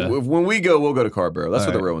there, Okay. when we go, we'll go to Carborough. That's All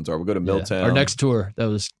where the right. real ones are. We'll go to Milltown. Our next tour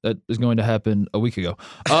that is going to happen a week ago.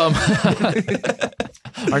 Our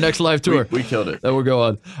next live tour. We killed it. That will go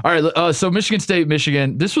on. All right. So Michigan State,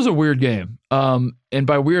 Michigan. This was a weird game. And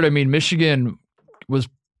by weird, I mean Michigan was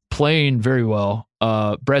playing very well.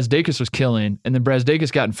 Brazdeikis was killing, and then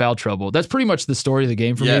Brazdeikis got in foul trouble. That's pretty much the story of the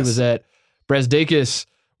game for me. Was that Brazdeikis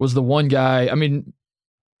was the one guy. I mean,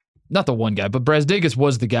 not the one guy, but Brazdeikis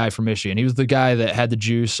was the guy for Michigan. He was the guy that had the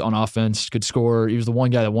juice on offense, could score. He was the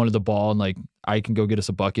one guy that wanted the ball and like, I can go get us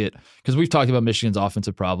a bucket. Because we've talked about Michigan's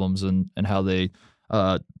offensive problems and how they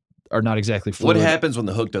are not exactly fluid. What happens when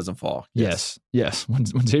the hook doesn't fall? Yes. When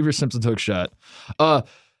Xavier Simpson's hook shot.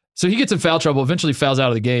 So he gets in foul trouble, eventually fouls out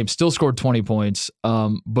of the game, still scored 20 points.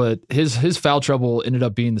 But his foul trouble ended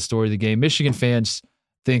up being the story of the game. Michigan fans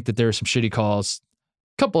think that there are some shitty calls.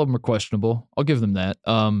 A couple of them are questionable. I'll give them that.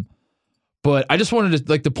 But I just wanted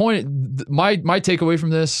to, like, the point, my takeaway from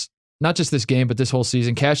this, not just this game, but this whole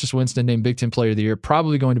season, Cassius Winston named Big Ten Player of the Year,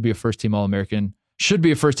 probably going to be a first-team All-American. Should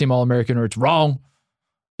be a first-team All-American, or it's wrong.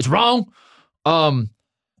 It's wrong.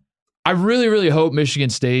 I really, really hope Michigan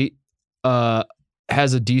State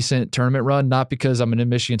has a decent tournament run, not because I'm a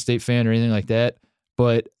Michigan State fan or anything like that,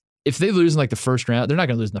 but if they lose in like the first round, they're not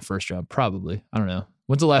going to lose in the first round, probably. I don't know.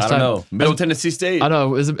 When's the last time? I don't know. Middle Tennessee State. I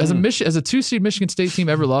know. Has a 2-seed Michigan State team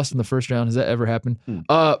ever lost in the first round? Has that ever happened?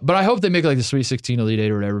 But I hope they make like the Sweet 16, Elite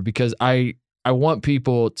 8 or whatever, because I want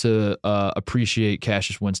people to appreciate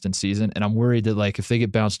Cassius Winston's season, and I'm worried that like if they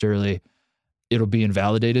get bounced early, it'll be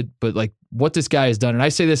invalidated. But like what this guy has done, and I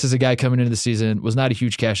say this as a guy coming into the season, was not a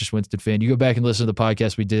huge Cassius Winston fan. You go back and listen to the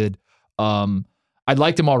podcast we did. I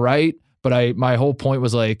liked him all right, but my whole point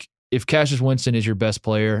was like, if Cassius Winston is your best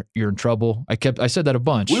player, you're in trouble. I said that a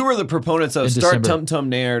bunch. We were the proponents of start Tum Tum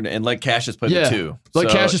Nairn and let Cassius play the two. Let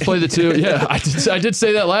Cassius play the two. Yeah, I did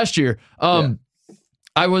say that last year. I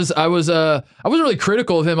wasn't really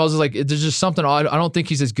critical of him. I was like, there's just something odd. I don't think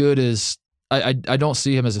he's as good as I don't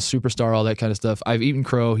see him as a superstar, all that kind of stuff. I've eaten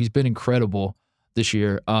crow. He's been incredible this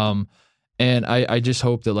year. And I just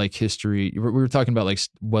hope that like history, we were talking about like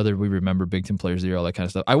whether we remember Big Ten Players of the Year, all that kind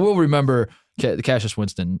of stuff. I will remember Cassius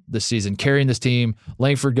Winston this season carrying this team.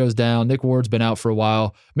 Langford goes down. Nick Ward's been out for a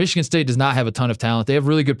while. Michigan State does not have a ton of talent. They have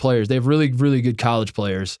really good players. They have really, really good college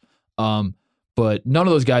players. But none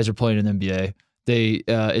of those guys are playing in the NBA.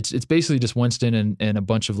 It's basically just Winston and a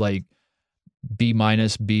bunch of like B-,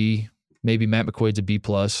 B. Maybe Matt McQuaid's a B+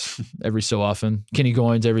 every so often. Kenny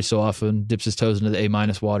Goins every so often dips his toes into the A-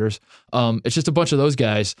 waters. It's just a bunch of those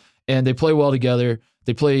guys, and they play well together.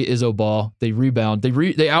 They play Izzo ball. They rebound.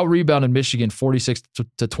 They out-rebounded Michigan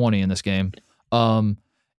 46-20 in this game. And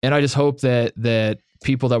I just hope that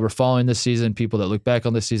people that were following this season, people that look back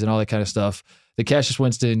on this season, all that kind of stuff, that Cassius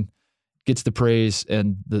Winston gets the praise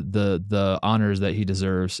and the honors that he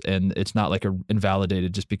deserves, and it's not like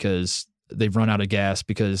invalidated just because they've run out of gas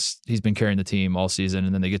because he's been carrying the team all season,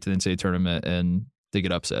 and then they get to the NCAA tournament and they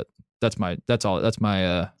get upset. That's my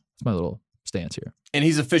little stance here. And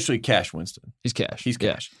he's officially Cash Winston. He's Cash. He's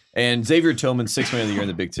Cash. Yeah. And Xavier Tillman, 6th man of the year in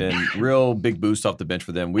the Big Ten. Real big boost off the bench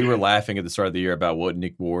for them. We were laughing at the start of the year about what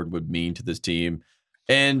Nick Ward would mean to this team.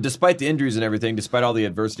 And despite the injuries and everything, despite all the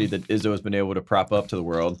adversity that Izzo has been able to prop up to the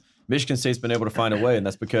world, Michigan State's been able to find a way. And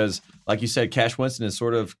that's because, like you said, Cash Winston has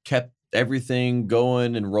sort of kept everything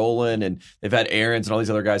going and rolling, and they've had Aarons and all these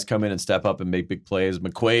other guys come in and step up and make big plays.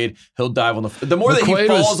 McQuaid, he'll dive on the more that he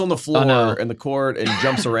falls on the floor in the court and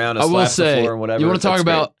jumps around and slaps the floor and whatever. You want to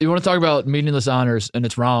talk about meaningless honors, and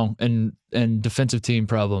it's wrong, and defensive team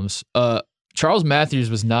problems. Charles Matthews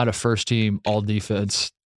was not a first team all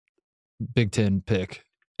defense Big Ten pick,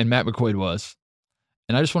 and Matt McQuaid was.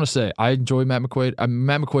 And I just want to say, I enjoy Matt McQuaid.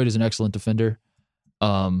 Matt McQuaid is an excellent defender.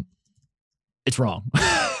 It's wrong.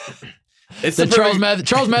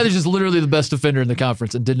 Charles Matthews is literally the best defender in the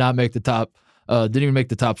conference and did not make the top Didn't even make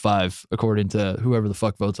the top 5 according to whoever the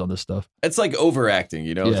fuck votes on this stuff. It's like overacting,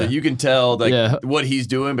 you know? It's Yeah. like you can tell like Yeah. what he's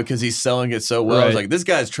doing because he's selling it so well. Right. It's like this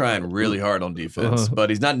guy's trying really hard on defense, but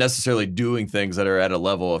he's not necessarily doing things that are at a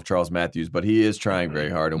level of Charles Matthews, but he is trying very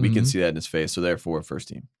hard, and we can see that in his face. So therefore, first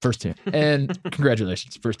team. First team. And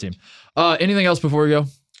congratulations, first team. Anything else before we go?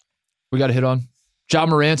 We got to hit on. John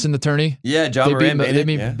Morant's in the tourney. Yeah, John They Morant beat, made they it.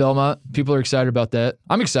 beat Yeah. Belmont. People are excited about that.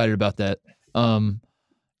 I'm excited about that. You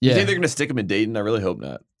Yeah. think they're going to stick him in Dayton? I really hope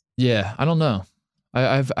not. Yeah, I don't know.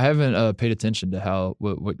 I haven't paid attention to how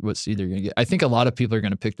what seed they're gonna get. I think a lot of people are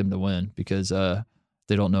gonna pick them to win because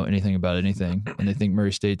they don't know anything about anything, and they think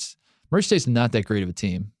Murray State's not that great of a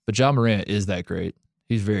team. But John Morant is that great.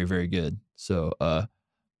 He's very, very good. So,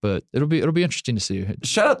 but it'll be interesting to see.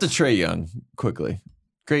 Shout out to Trae Young quickly.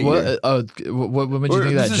 Great year. What made you think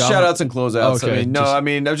of that? This is John? shout outs and closeouts.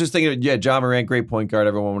 Okay, I was just thinking, John Morant, great point guard.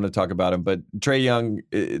 Everyone wanted to talk about him, but Trae Young,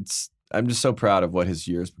 I'm just so proud of what his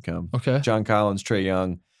year has become. Okay. John Collins, Trae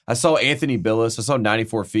Young. I saw Anthony Billis. I saw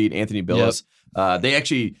 94 feet, Anthony Billis. They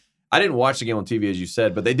actually, I didn't watch the game on TV as you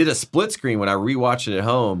said, but they did a split screen when I rewatched it at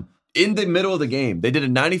home in the middle of the game. They did a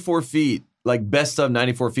 94 feet, like best of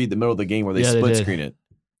 94 feet in the middle of the game where they Yeah, they split did. screen it.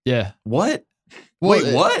 Yeah. What? Well,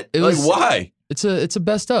 Wait, what? it Like, was- why? It's a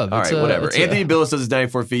best of. All right, whatever. Anthony Billis does his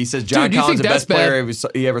 94 feet. He says John Dude, you Collins think the best that's player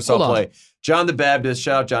he ever saw Hold on. play. John the Baptist.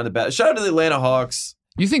 Shout out John the Baptist. Shout out to the Atlanta Hawks.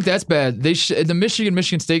 You think that's bad? They in the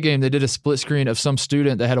Michigan State game, they did a split screen of some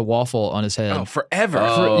student that had a waffle on his head. Oh, forever.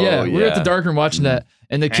 Oh, yeah, we were at the yeah. darkroom watching that,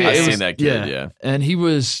 and the kid. I've it seen was, that kid, yeah. and he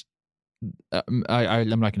was. I'm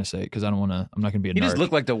not going to say it because I don't want to. I'm not going to be a He narc. just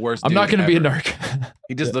looked like the worst. I'm not dude going to be a ever. narc.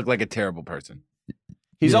 He just looked like a terrible person.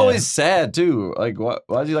 He's Yeah. always sad too. Like, why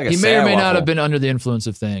is he like a He sad may or may not waffle? have been under the influence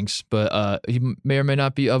of things, but he may or may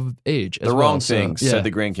not be of age. As The well, wrong so, things, yeah. said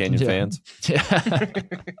the Grand Canyon Yeah. fans.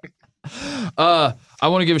 I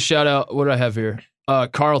want to give a shout out. What do I have here?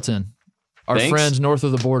 Carlton, our Thanks. friends north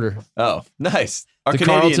of the border, Oh, nice. Our the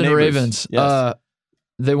Canadian Carlton neighbors. Ravens. Yes.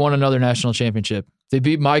 They won another national championship. They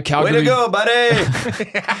beat my Way Calgary. to go, buddy.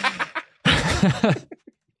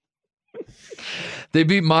 They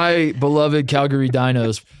beat my beloved Calgary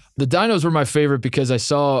Dinos. The Dinos were my favorite because I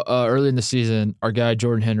saw early in the season our guy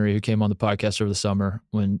Jordan Henry, who came on the podcast over the summer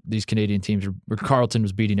when these Canadian teams were Carlton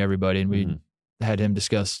was beating everybody, and we had him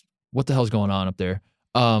discuss what the hell's going on up there.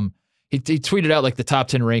 He tweeted out like the top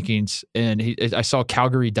 10 rankings, and I saw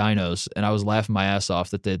Calgary Dinos, and I was laughing my ass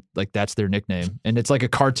off that that's their nickname, and it's like a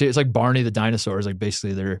cartoon. It's like Barney the dinosaur is like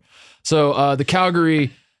basically their. So the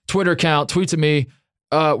Calgary Twitter account tweets at me.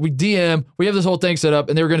 We have this whole thing set up,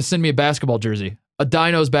 and they were going to send me a basketball jersey, a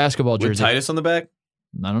Dinos basketball With jersey. Titus on the back?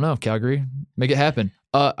 I don't know, Calgary, make it happen.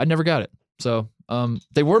 I never got it, so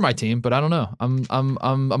they were my team, but I don't know. I'm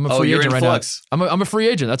a free you're agent in right flux. now. I'm a free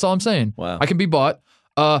agent. That's all I'm saying. Wow. I can be bought.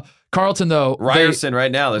 Carlton though, Ryerson right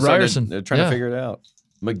now. Ryerson, They're trying yeah. to figure it out.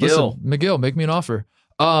 Listen, McGill, make me an offer.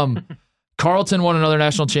 Carlton won another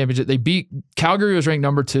national championship. They beat Calgary was ranked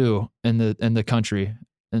number 2 in the country,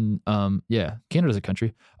 and Canada's a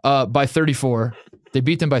country. By 34, they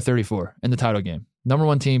beat them by 34 in the title game. Number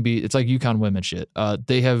 1 team beat. It's like UConn women shit.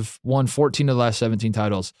 They have won 14 of the last 17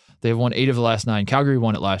 titles. They have won 8 of the last 9. Calgary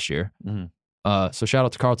won it last year. So shout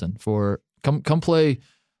out to Carlton for come play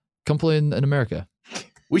in America.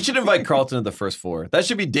 We should invite Carlton to the first 4. That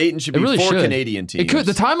should be Dayton. Should be It really 4 should. Canadian teams. It could.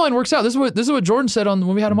 The timeline works out. This is what Jordan said when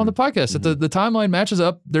we had him on the podcast. That the timeline matches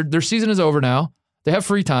up. Their season is over now. They have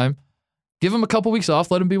free time. Give them a couple weeks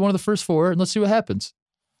off. Let them be one of the first 4, and let's see what happens.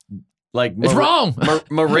 Like It's wrong.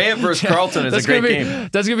 Morant versus Carlton is a great game.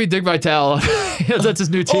 That's gonna be Dick Vitale. That's his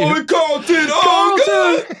new team. Oh, Carlton! Oh,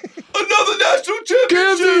 God! Another national Give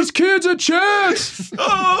championship! these kids a chance.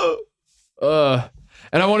 Oh.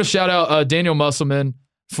 And I want to shout out Daniel Musselman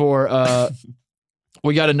for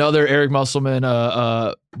we got another Eric Musselman,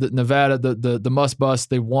 the Nevada, the Must Bus.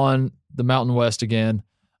 They won the Mountain West again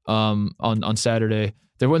on Saturday.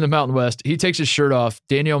 They win the Mountain West. He takes his shirt off.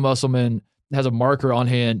 Daniel Musselman has a marker on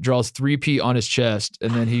hand, draws 3P on his chest,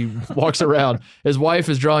 and then he walks around. His wife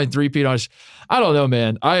is drawing 3P on his. I don't know,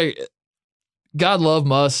 man. God love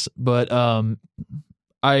Muss, but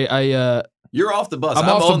You're off the bus. I'm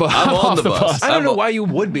off the bus. I'm I'm on off the the bus. bus. I don't know why you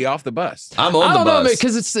would be off the bus. I'm on I the don't know, bus.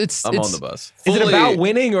 because it's I'm on the bus. Is it Fully- about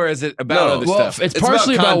winning or is it about No. other well, stuff? it's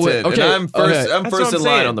partially about content, okay. and I'm first. okay. I'm That's first what I'm in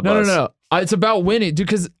line saying. on the No, bus. no. It's about winning, dude.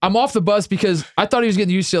 Because I'm off the bus because I thought he was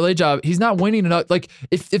getting the UCLA job. He's not winning enough. Like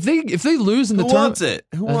if they lose in the Who tournament, wants it?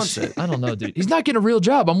 Who wants it? I don't know, dude. He's not getting a real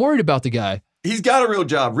job. I'm worried about the guy. He's got a real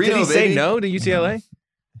job. Reno, Did he say baby. no to UCLA?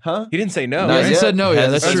 Huh? He didn't say no. No, right? he said no. Yeah,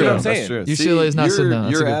 Hasn't that's said true. no. That's what I'm That's true. UCLA is not See, sitting down.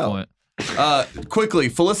 That's a you're good out. point. Quickly,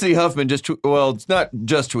 Felicity Huffman it's not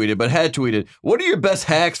just tweeted, but had tweeted, what are your best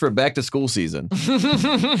hacks for back to school season?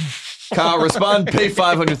 Kyle, respond, pay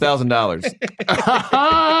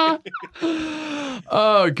 $500,000.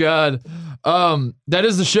 Oh, God. That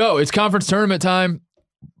is the show. It's conference tournament time.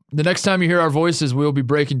 The next time you hear our voices, we'll be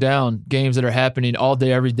breaking down games that are happening all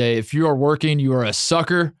day, every day. If you are working, you are a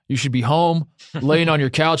sucker. You should be home, laying on your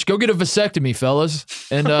couch. Go get a vasectomy, fellas.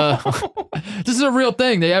 And this is a real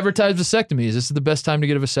thing. They advertise vasectomies. This is the best time to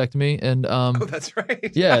get a vasectomy. And That's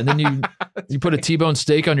right. yeah, and then you put a T-bone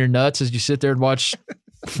steak on your nuts as you sit there and watch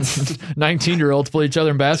 19-year-olds play each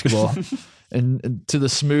other in basketball. And to the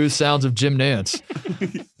smooth sounds of Jim Nance.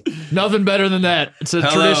 Nothing better than that. It's a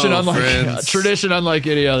tradition unlike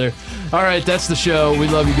any other. All right, that's the show. We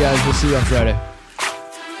love you guys. We'll see you on Friday.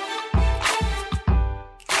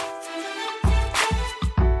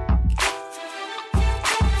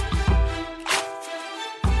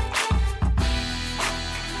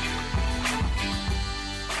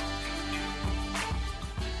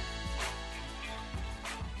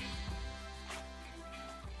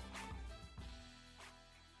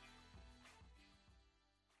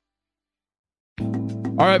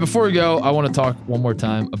 All right, before we go, I want to talk one more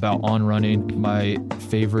time about On Running, my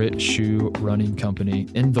favorite shoe running company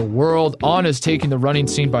in the world. On is taking the running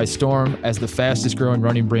scene by storm as the fastest growing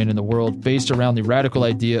running brand in the world, based around the radical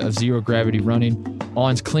idea of zero gravity running.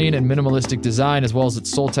 On's clean and minimalistic design, as well as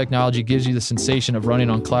its sole technology, gives you the sensation of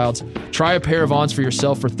running on clouds. Try a pair of Ons for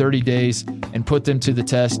yourself for 30 days and put them to the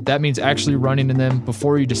test. That means actually running in them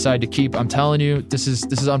before you decide to keep. I'm telling you, this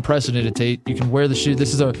is unprecedented, Tate. You can wear the shoe.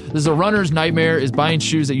 This is a runner's nightmare, is buying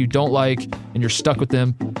shoes that you don't like and you're stuck with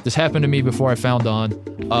them. This happened to me before I found On.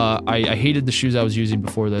 I hated the shoes I was using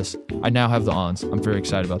before this. I now have the Ons. I'm very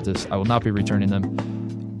excited about this. I will not be returning them.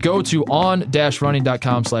 Go to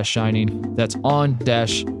on-running.com/shining. That's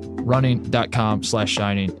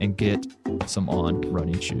on-running.com/shining and get some On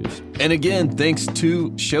running shoes. And again, thanks to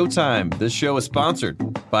Showtime. This show is sponsored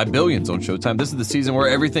by Billions on Showtime. This is the season where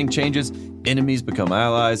everything changes. Enemies become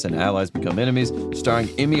allies and allies become enemies. Starring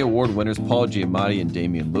Emmy Award winners Paul Giamatti and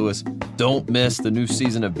Damian Lewis. Don't miss the new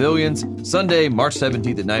season of Billions. Sunday, March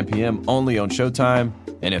 17th at 9 p.m. only on Showtime.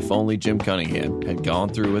 And if only Jim Cunningham had gone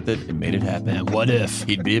through with it and made it happen. Man, what if?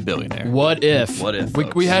 He'd be a billionaire. What if? What if?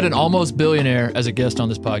 We had an almost billionaire as a guest on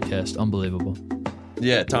this podcast. Unbelievable.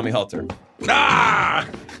 Yeah, Tommy Halter. Ah!